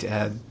mean,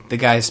 the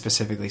guy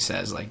specifically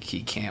says like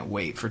he can't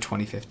wait for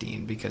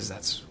 2015 because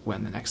that's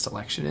when the next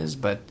election is.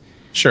 But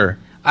Sure.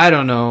 I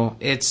don't know.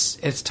 It's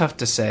tough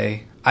to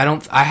say.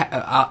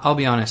 I'll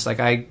be honest. Like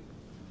I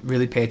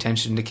really pay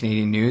attention to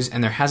Canadian news,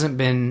 and there hasn't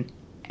been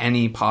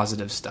any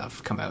positive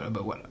stuff come out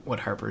about what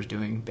Harper's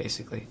doing,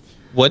 basically.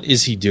 What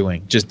is he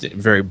doing? Just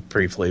very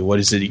briefly, what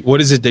is it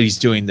that he's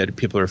doing that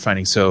people are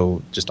finding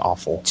so just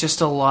awful?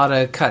 Just a lot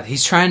of cut.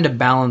 He's trying to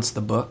balance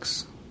the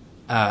books.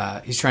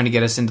 He's trying to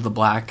get us into the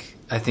black.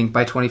 I think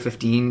by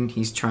 2015,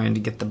 he's trying to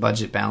get the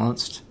budget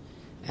balanced.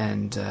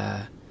 And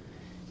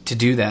to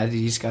do that,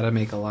 he's got to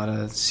make a lot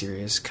of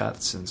serious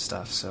cuts and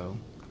stuff. So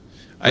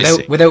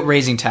without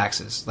raising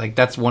taxes. Like,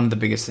 that's one of the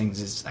biggest things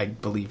is I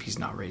believe he's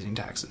not raising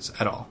taxes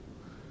at all.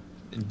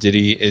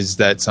 Is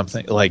that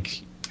something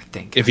like...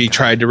 If he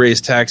tried to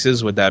raise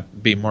taxes, would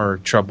that be more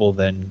trouble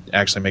than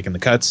actually making the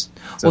cuts?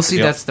 Well, see,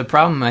 that's the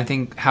problem. I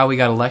think how he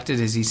got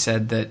elected is he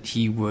said that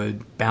he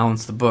would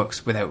balance the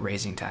books without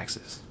raising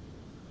taxes.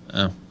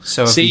 Oh.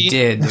 So if he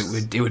did,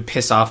 it would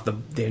piss off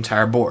the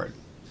entire board.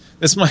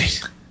 This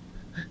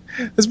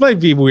might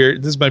be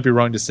weird. This might be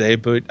wrong to say,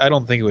 but I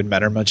don't think it would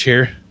matter much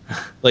here.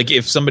 Like,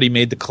 if somebody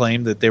made the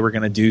claim that they were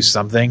going to do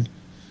something,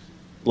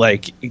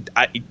 like,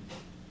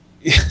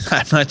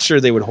 I'm not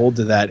sure they would hold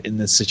to that in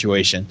this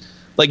situation.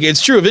 Like,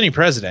 it's true of any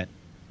president.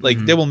 Like,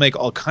 they will make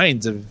all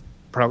kinds of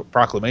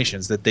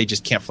proclamations that they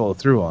just can't follow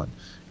through on.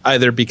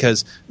 Either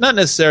because, not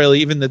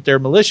necessarily even that they're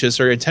malicious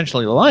or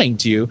intentionally lying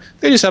to you,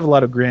 they just have a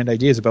lot of grand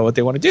ideas about what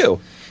they want to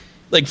do.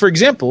 Like, for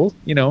example,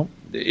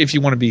 if you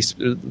want to be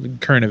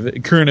current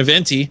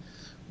eventy,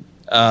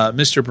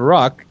 Mr.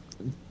 Barack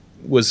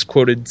was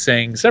quoted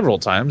saying several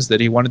times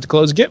that he wanted to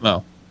close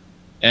Gitmo.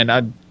 And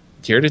I'm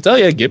here to tell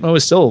you, Gitmo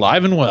is still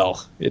alive and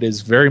well. It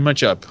is very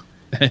much up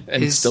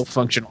and still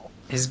functional.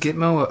 Is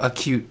Gitmo a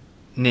cute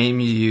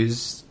name you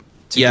use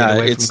to get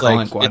away from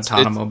calling it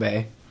Guantanamo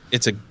Bay?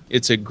 It's a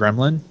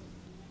gremlin.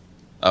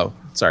 Oh,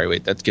 sorry,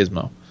 wait, that's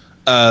Gizmo.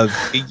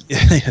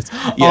 Yes.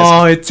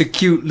 Oh, it's a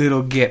cute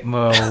little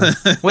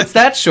Gitmo. What's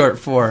that short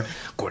for?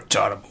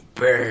 Guantanamo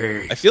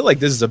Bay. I feel like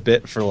this is a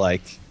bit for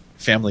like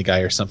Family Guy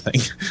or something.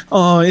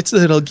 Oh, it's a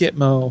little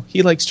Gitmo.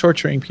 He likes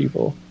torturing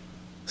people.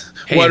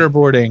 Hey,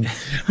 waterboarding.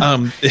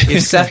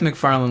 If Seth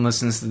MacFarlane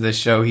listens to this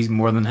show, he's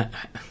more than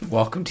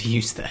welcome to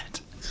use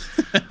that.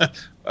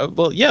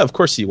 Well, yeah, of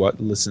course he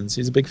listens.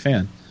 He's a big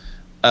fan.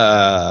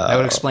 That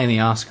would explain the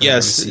Oscar.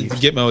 Yes,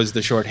 Gitmo is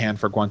the shorthand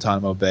for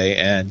Guantanamo Bay,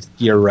 and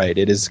you're right.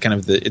 It is kind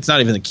of it's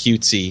not even the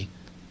cutesy.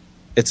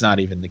 It's not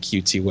even the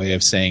cutesy way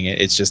of saying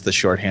it. It's just the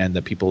shorthand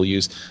that people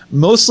use,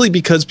 mostly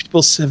because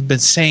people have been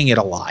saying it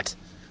a lot.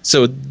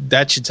 So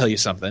that should tell you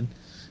something.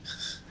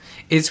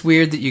 It's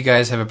weird that you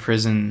guys have a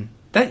prison.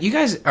 That you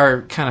guys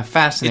are kind of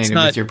fascinated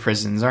with your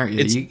prisons, aren't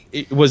you?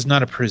 It was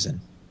not a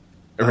prison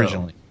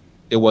originally.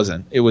 It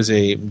wasn't. It was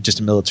just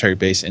a military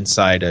base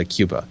inside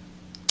Cuba,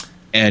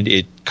 and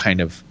it kind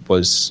of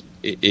was.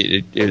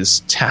 It is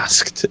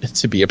tasked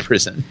to be a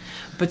prison.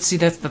 But see,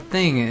 that's the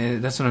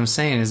thing. That's what I'm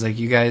saying. Is like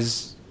you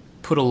guys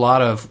put a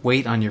lot of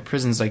weight on your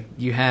prisons. Like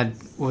you had,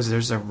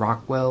 there's a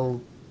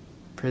Rockwell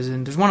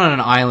prison. There's one on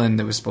an island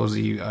that was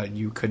supposedly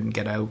you couldn't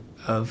get out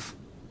of.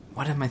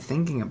 What am I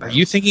thinking about? Are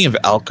you thinking of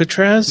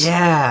Alcatraz?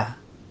 Yeah.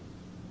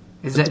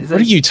 What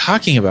are you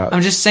talking about?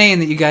 I'm just saying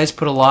that you guys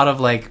put a lot of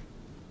like.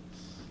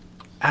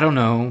 I don't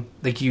know,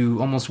 like you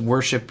almost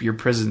worship your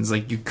prisons,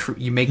 like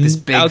you make this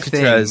big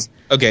Alcatraz, thing.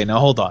 Okay, now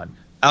hold on.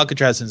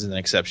 Alcatraz is an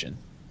exception.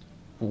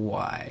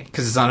 Why?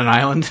 Because it's on an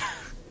island?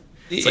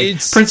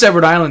 It's Prince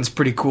Edward Island's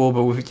pretty cool,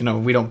 but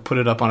we don't put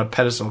it up on a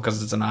pedestal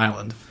because it's an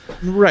island.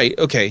 Right,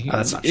 okay. Oh,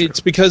 that's not true. It's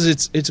because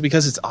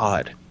it's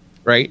odd,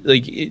 right?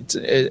 Like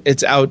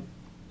it's out.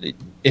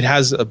 It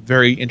has a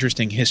very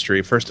interesting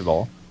history, first of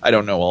all. I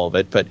don't know all of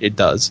it, but it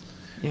does.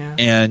 Yeah.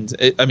 And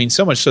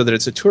so much so that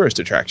it's a tourist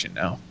attraction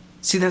now.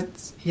 See,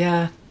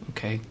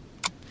 okay.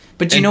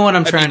 But you know what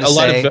I'm trying to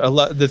say?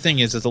 The thing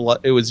is,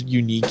 it was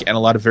unique, and a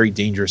lot of very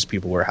dangerous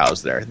people were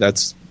housed there.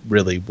 That's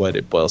really what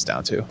it boils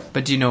down to.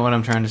 But do you know what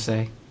I'm trying to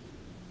say?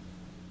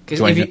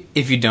 Because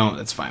if you don't,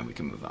 that's fine. We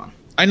can move on.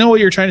 I know what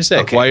you're trying to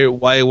say. Okay.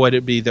 Why would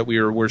it be that we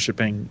are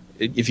worshiping,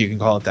 if you can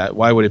call it that,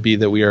 why would it be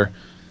that we are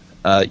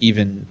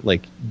even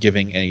like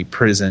giving a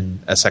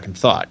prison a second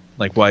thought?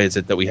 Like, why is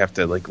it that we have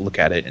to like look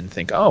at it and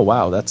think, oh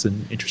wow, that's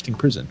an interesting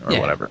prison or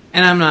whatever?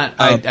 And I'm not.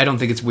 I don't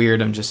think it's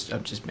weird. I'm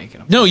just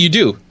making up. No, you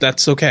do.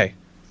 That's okay.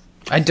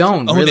 I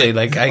don't own really it.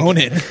 like. Own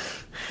it.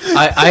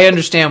 I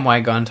understand why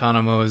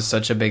Guantanamo is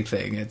such a big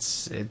thing.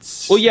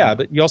 It's. Well, yeah,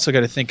 but you also got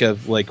to think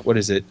of like what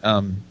is it?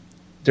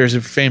 There's a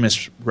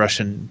famous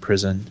Russian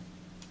prison,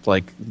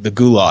 like the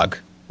Gulag,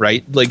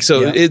 right? Like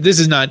so. Yeah. This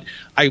is not.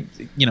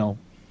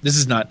 This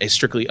is not a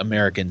strictly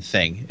American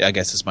thing, I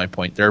guess is my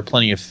point. There are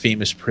plenty of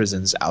famous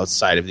prisons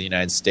outside of the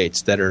United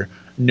States that are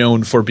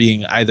known for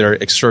being either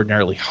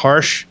extraordinarily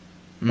harsh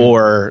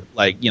or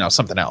like,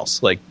 something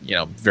else. Like,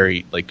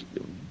 very like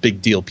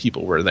big deal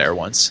people were there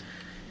once.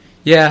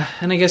 Yeah,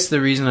 and I guess the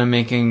reason I'm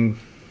making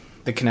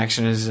the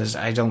connection is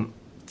I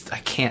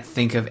can't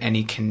think of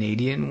any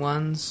Canadian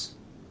ones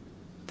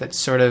that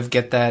sort of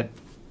get that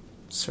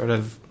sort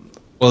of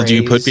Well, do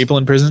you put people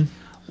in prison?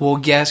 Well,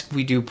 yes,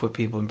 we do put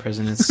people in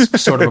prison. It's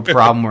sort of a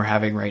problem we're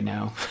having right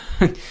now,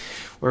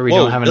 where we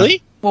don't have enough.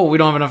 Well, we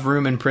don't have enough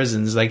room in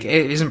prisons. Like,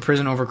 isn't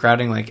prison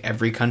overcrowding like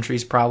every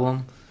country's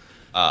problem?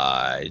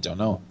 I don't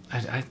know.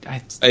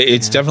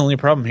 It's definitely a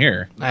problem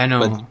here. I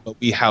know. But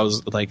we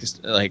house like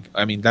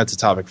I mean that's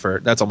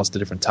that's almost a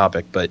different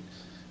topic. But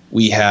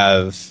we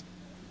have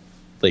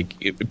like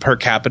per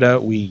capita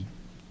we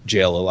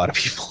jail a lot of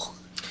people.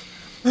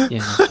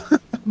 Yeah.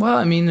 Well,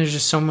 I mean, there's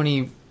just so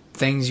many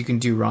things you can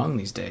do wrong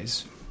these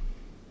days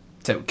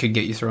that could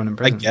get you thrown in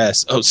prison. I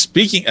guess. Oh,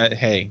 speaking.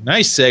 Hey,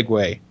 nice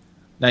segue.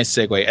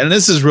 And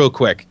this is real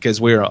quick because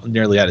we're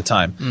nearly out of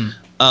time.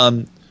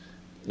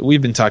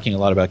 We've been talking a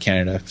lot about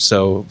Canada,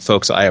 so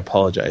folks, I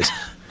apologize.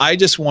 I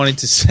just wanted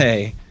to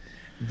say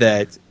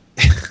that,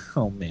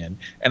 oh man,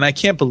 and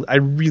I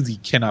really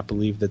cannot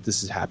believe that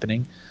this is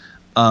happening.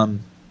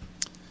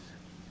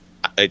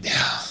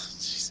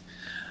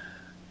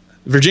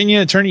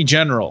 Virginia Attorney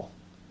General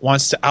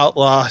wants to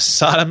outlaw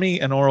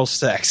sodomy and oral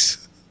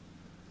sex.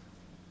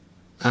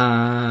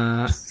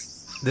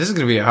 This is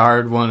going to be a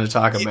hard one to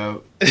talk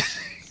about.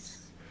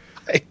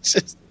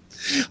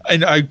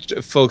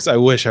 Folks, I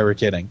wish I were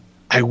kidding.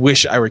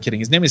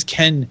 His name is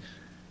Ken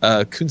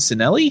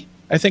Cuccinelli,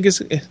 I think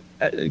is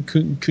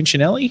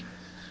Cuccinelli.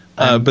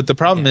 But the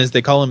problem is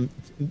they call him,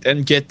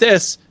 and get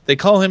this, they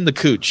call him the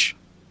Cooch.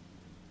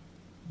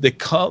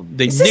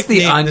 Is this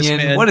the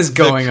Onion? What is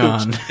going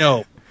on?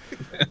 No.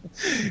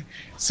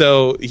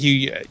 So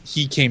he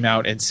came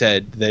out and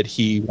said that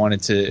he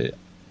wanted to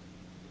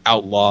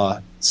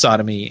outlaw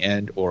sodomy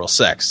and oral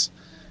sex.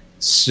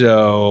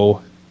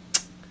 So,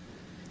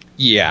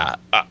 yeah,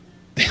 I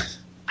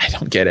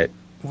don't get it.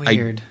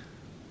 Weird.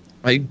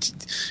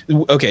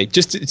 Okay,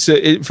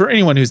 for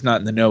anyone who's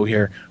not in the know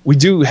here, we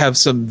do have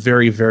some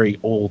very, very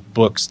old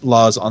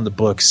laws on the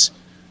books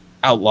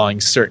outlawing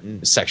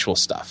certain sexual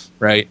stuff,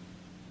 right?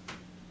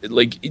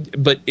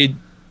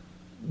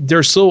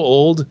 They're so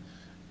old.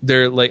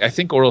 They're like, I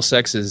think oral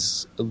sex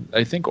is a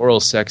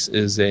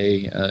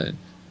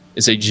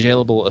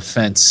jailable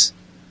offense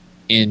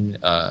in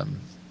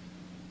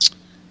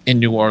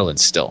New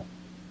Orleans still.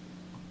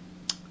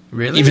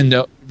 Really? Even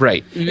though,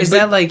 right? Is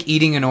that like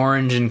eating an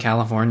orange in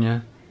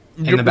California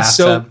in the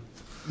bathtub?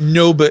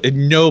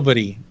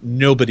 Nobody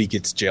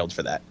gets jailed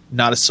for that.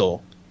 Not a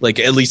soul. Like,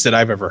 at least that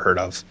I've ever heard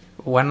of.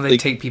 Why don't they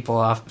take it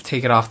off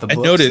the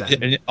books?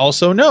 And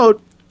also note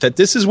that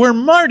this is where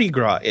Mardi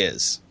Gras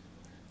is.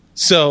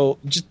 So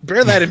just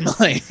bear that in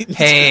mind.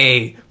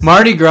 Hey,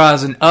 Mardi Gras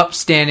is an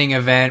upstanding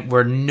event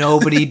where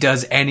nobody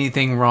does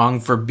anything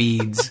wrong for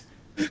beads,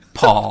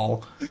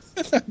 Paul.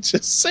 I'm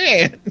just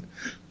saying.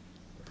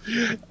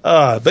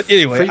 But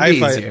anyway,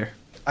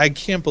 I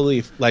can't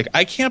believe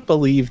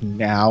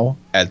now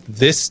at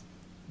this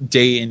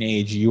day and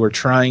age you are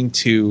trying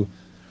to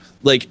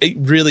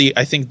really.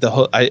 I think the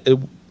whole.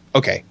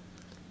 Okay,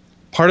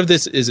 part of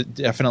this is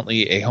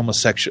definitely a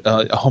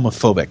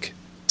homophobic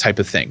type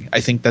of thing.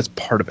 I think that's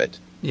part of it.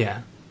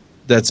 Yeah,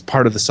 that's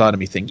part of the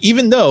sodomy thing.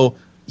 Even though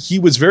he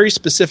was very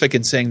specific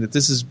in saying that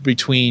this is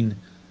between.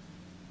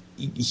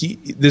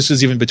 This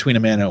was even between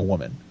a man and a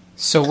woman.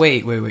 So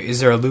wait.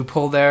 Is there a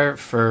loophole there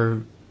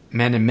for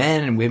men and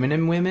men and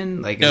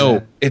women? Like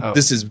no,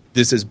 this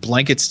is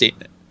blanket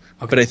statement.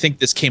 Okay. But I think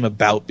this came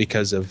about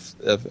because of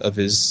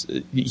his.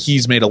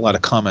 He's made a lot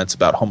of comments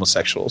about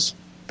homosexuals,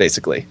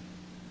 basically.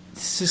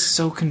 This is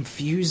so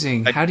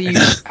confusing. How do you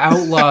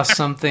outlaw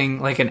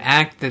something like an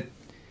act that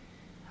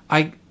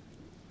I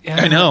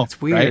know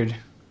it's weird,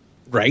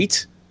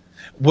 right?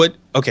 What?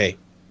 Okay,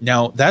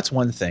 now that's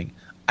one thing.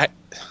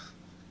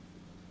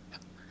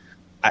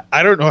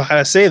 I don't know how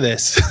to say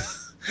this.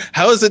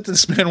 How is it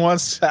this man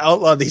wants to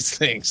outlaw these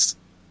things?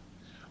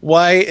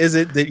 Why is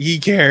it that he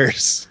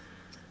cares?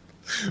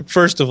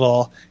 First of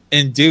all,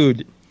 and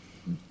dude,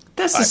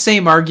 that's the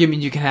same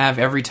argument you can have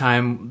every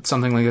time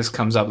something like this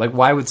comes up. Like,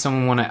 why would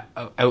someone want to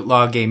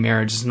outlaw gay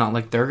marriage? It's not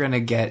like they're going to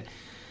get,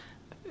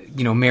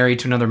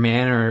 married to another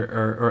man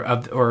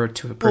or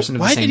to a person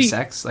of the same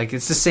sex. Like,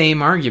 it's the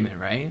same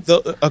argument, right?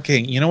 Okay,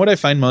 you know what I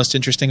find most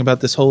interesting about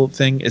this whole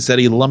thing is that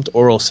he lumped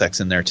oral sex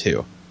in there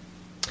too.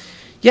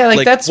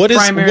 Yeah, that's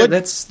primary.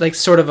 That's like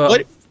sort of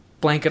a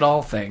blanket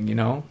all thing,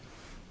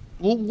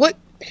 Well, what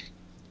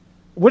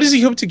does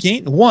he hope to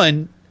gain?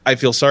 One, I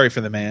feel sorry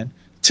for the man.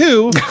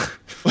 Two,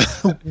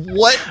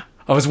 what?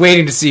 I was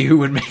waiting to see who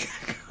would make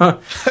that.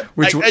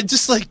 I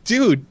just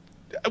dude,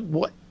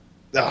 what?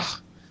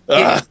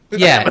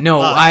 Yeah,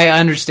 no, I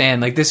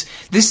understand. Like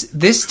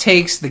this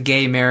takes the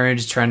gay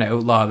marriage trying to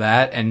outlaw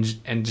that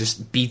and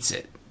just beats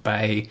it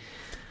by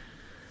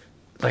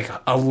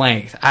a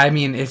length. I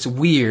mean, it's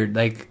weird.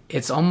 Like,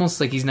 it's almost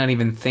like he's not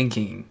even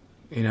thinking,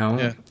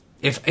 Yeah.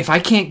 If I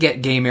can't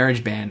get gay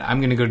marriage banned,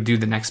 I'm going to go do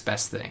the next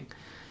best thing,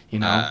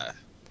 I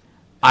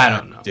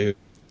don't know. Dude,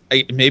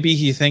 maybe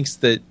he thinks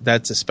that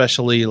that's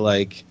especially,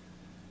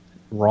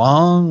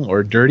 wrong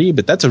or dirty,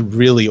 but that's a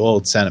really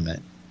old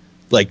sentiment.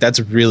 That's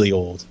really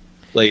old.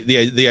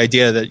 The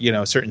idea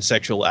that, certain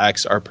sexual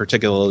acts are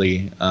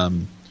particularly...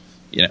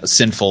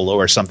 sinful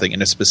or something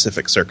in a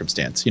specific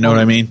circumstance. You know what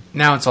I mean?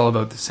 Now it's all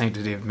about the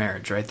sanctity of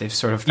marriage, right? They've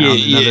sort of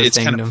found another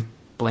thing to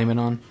blame it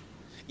on.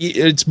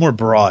 It's more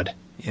broad.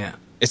 Yeah.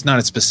 It's not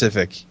as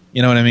specific.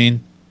 You know what I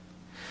mean?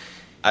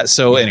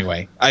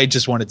 Anyway, I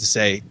just wanted to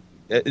say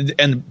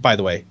and by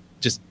the way,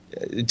 just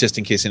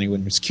in case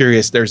anyone was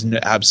curious, there's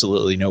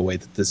absolutely no way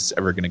that this is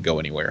ever going to go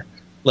anywhere.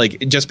 Like,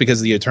 just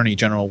because the Attorney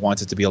General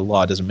wants it to be a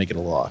law doesn't make it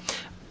a law.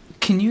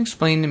 Can you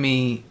explain to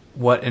me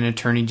what an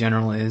Attorney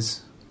General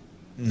is?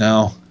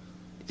 No.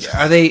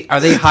 Are they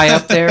high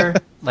up there?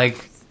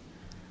 Like,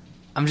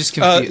 I'm just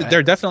confused.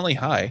 They're definitely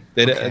high.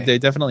 They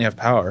definitely have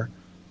power,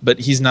 but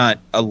he's not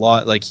a law.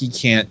 Like, he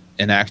can't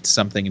enact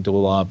something into a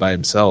law by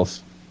himself.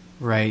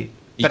 Right.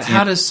 But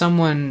how does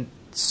someone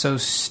so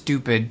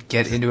stupid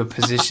get into a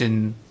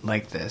position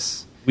like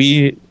this?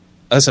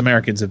 Us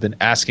Americans have been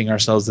asking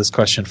ourselves this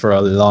question for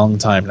a long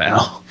time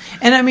now.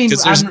 And I mean,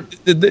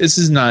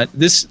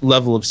 this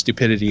level of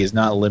stupidity is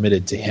not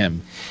limited to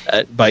him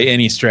by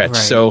any stretch. Right.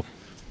 So,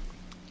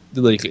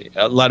 like,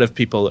 a lot of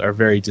people are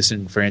very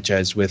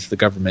disenfranchised with the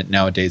government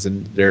nowadays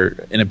and their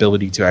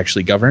inability to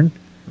actually govern.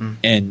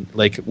 And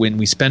like, when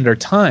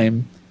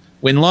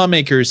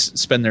lawmakers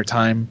spend their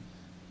time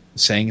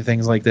saying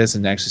things like this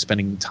and actually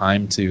spending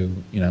time to,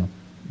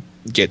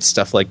 get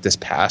stuff like this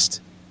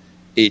passed,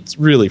 it's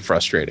really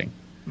frustrating.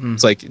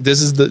 It's like,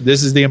 this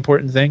is the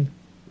important thing?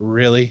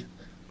 Really?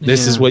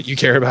 This is what you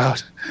care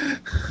about?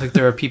 Like,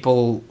 there are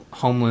people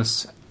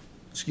homeless,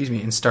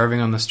 and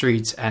starving on the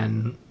streets,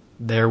 and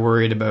they're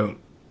worried about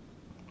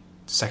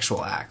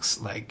sexual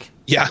acts, like,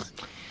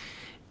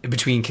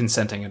 between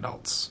consenting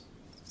adults.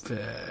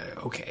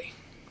 Okay,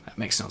 that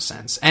makes no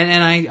sense.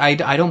 And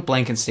I don't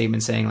blanket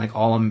statement saying like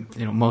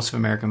most of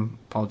American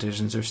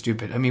politicians are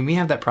stupid. I mean, we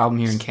have that problem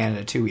here in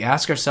Canada too. We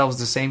ask ourselves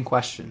the same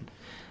question,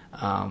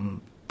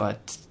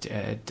 but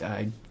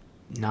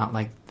not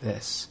like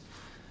this.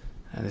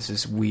 This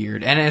is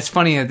weird, and it's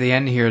funny at the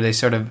end here. They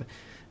sort of,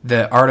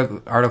 the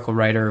article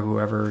writer,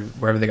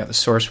 wherever they got the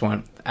source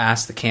one,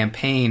 asked the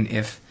campaign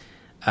if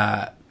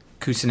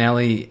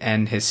Cuccinelli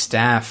and his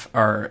staff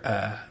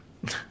are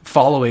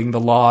following the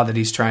law that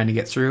he's trying to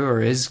get through or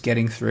is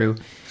getting through,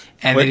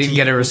 and they didn't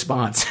get a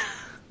response.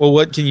 Well,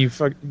 what can you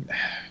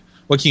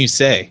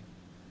say,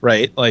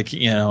 right? Like,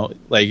 how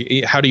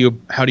do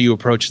you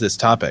approach this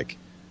topic?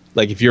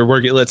 Like, if you're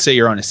working, let's say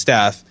you're on a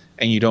staff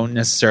and you don't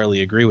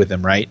necessarily agree with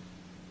them, right?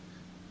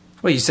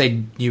 Well,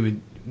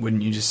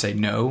 wouldn't you just say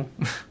no?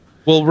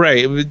 Well,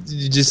 right.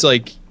 Just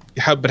like,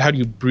 but how do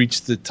you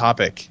breach the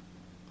topic?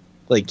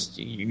 Like,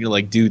 you're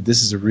like, dude,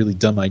 this is a really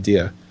dumb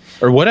idea.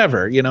 Or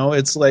whatever,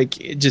 it's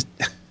like, it's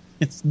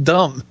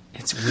dumb.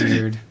 It's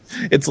weird.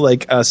 It's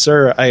like,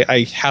 sir,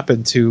 I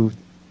happen to,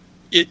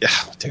 dude,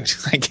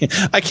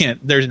 I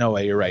can't, there's no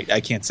way you're right. I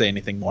can't say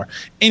anything more.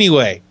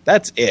 Anyway,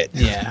 that's it.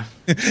 Yeah.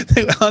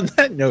 On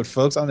that note,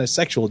 folks, on a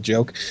sexual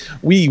joke,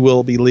 we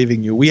will be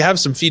leaving you. We have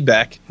some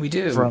feedback. We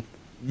do. From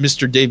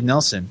Mr. Dave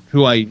Nelson,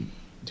 who I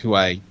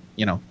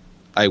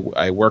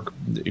work,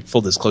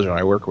 full disclosure,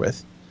 I work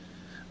with.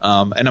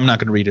 And I'm not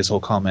going to read his whole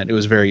comment. It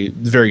was very,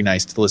 very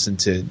nice to listen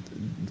to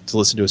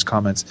his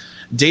comments.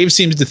 Dave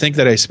seems to think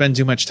that I spend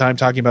too much time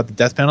talking about the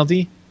death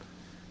penalty.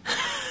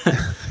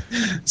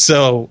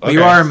 So okay.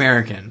 You are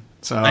American,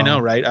 so I know,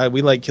 right?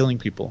 We like killing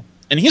people,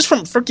 and he's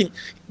from freaking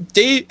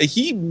Dave.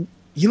 He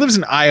lives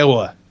in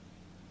Iowa.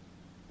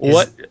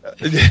 What?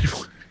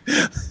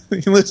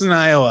 He lives in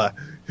Iowa.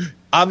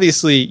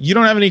 Obviously, you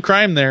don't have any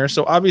crime there,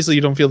 so obviously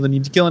you don't feel the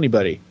need to kill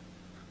anybody.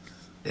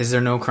 Is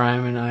there no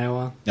crime in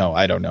Iowa? No,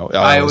 I don't know.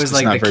 Iowa's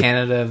like the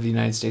Canada of the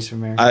United States of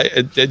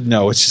America.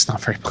 No, it's just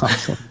not very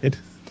populated.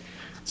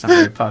 It's not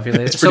very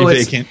populated. It's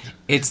pretty vacant.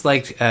 It's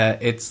like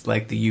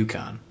the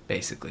Yukon,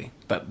 basically,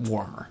 but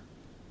warmer.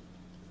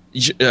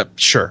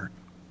 Sure,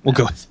 we'll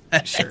go with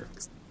that. Sure.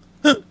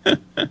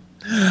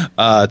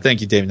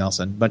 Thank you, Dave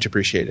Nelson. Much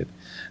appreciated.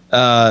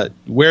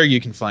 Where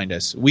you can find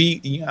us,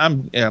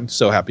 I'm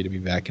so happy to be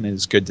back, and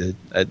it's good to.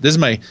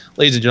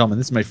 Ladies and gentlemen,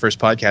 this is my first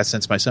podcast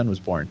since my son was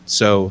born.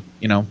 So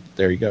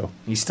there you go.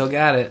 You still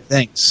got it.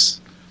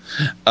 Thanks.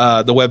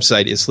 The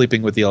website is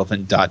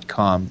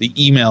sleepingwiththeelephant.com. The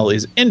email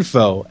is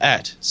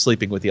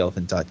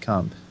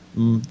info@sleepingwiththeelephant.com.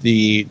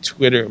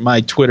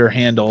 My Twitter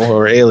handle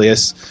or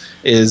alias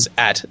is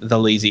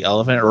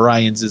 @thelazyelephant.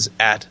 Ryan's is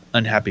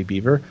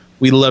 @unhappybeaver.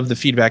 We love the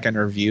feedback and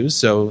reviews,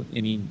 so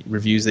any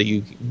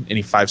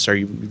 5-star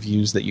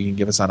reviews that you can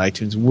give us on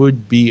iTunes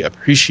would be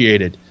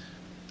appreciated.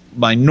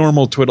 My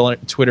normal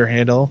Twitter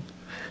handle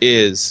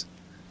is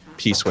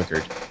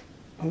PSwickard.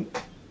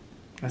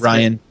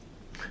 Ryan,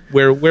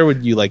 where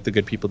would you like the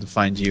good people to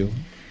find you?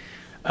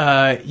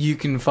 You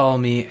can follow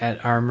me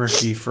at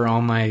 @rmurphy for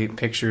all my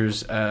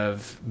pictures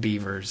of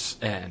beavers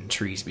and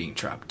trees being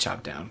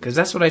chopped down, because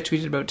that's what I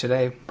tweeted about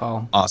today,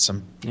 Paul.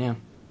 Awesome. Yeah.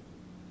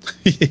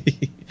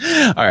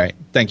 All right.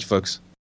 Thank you, folks.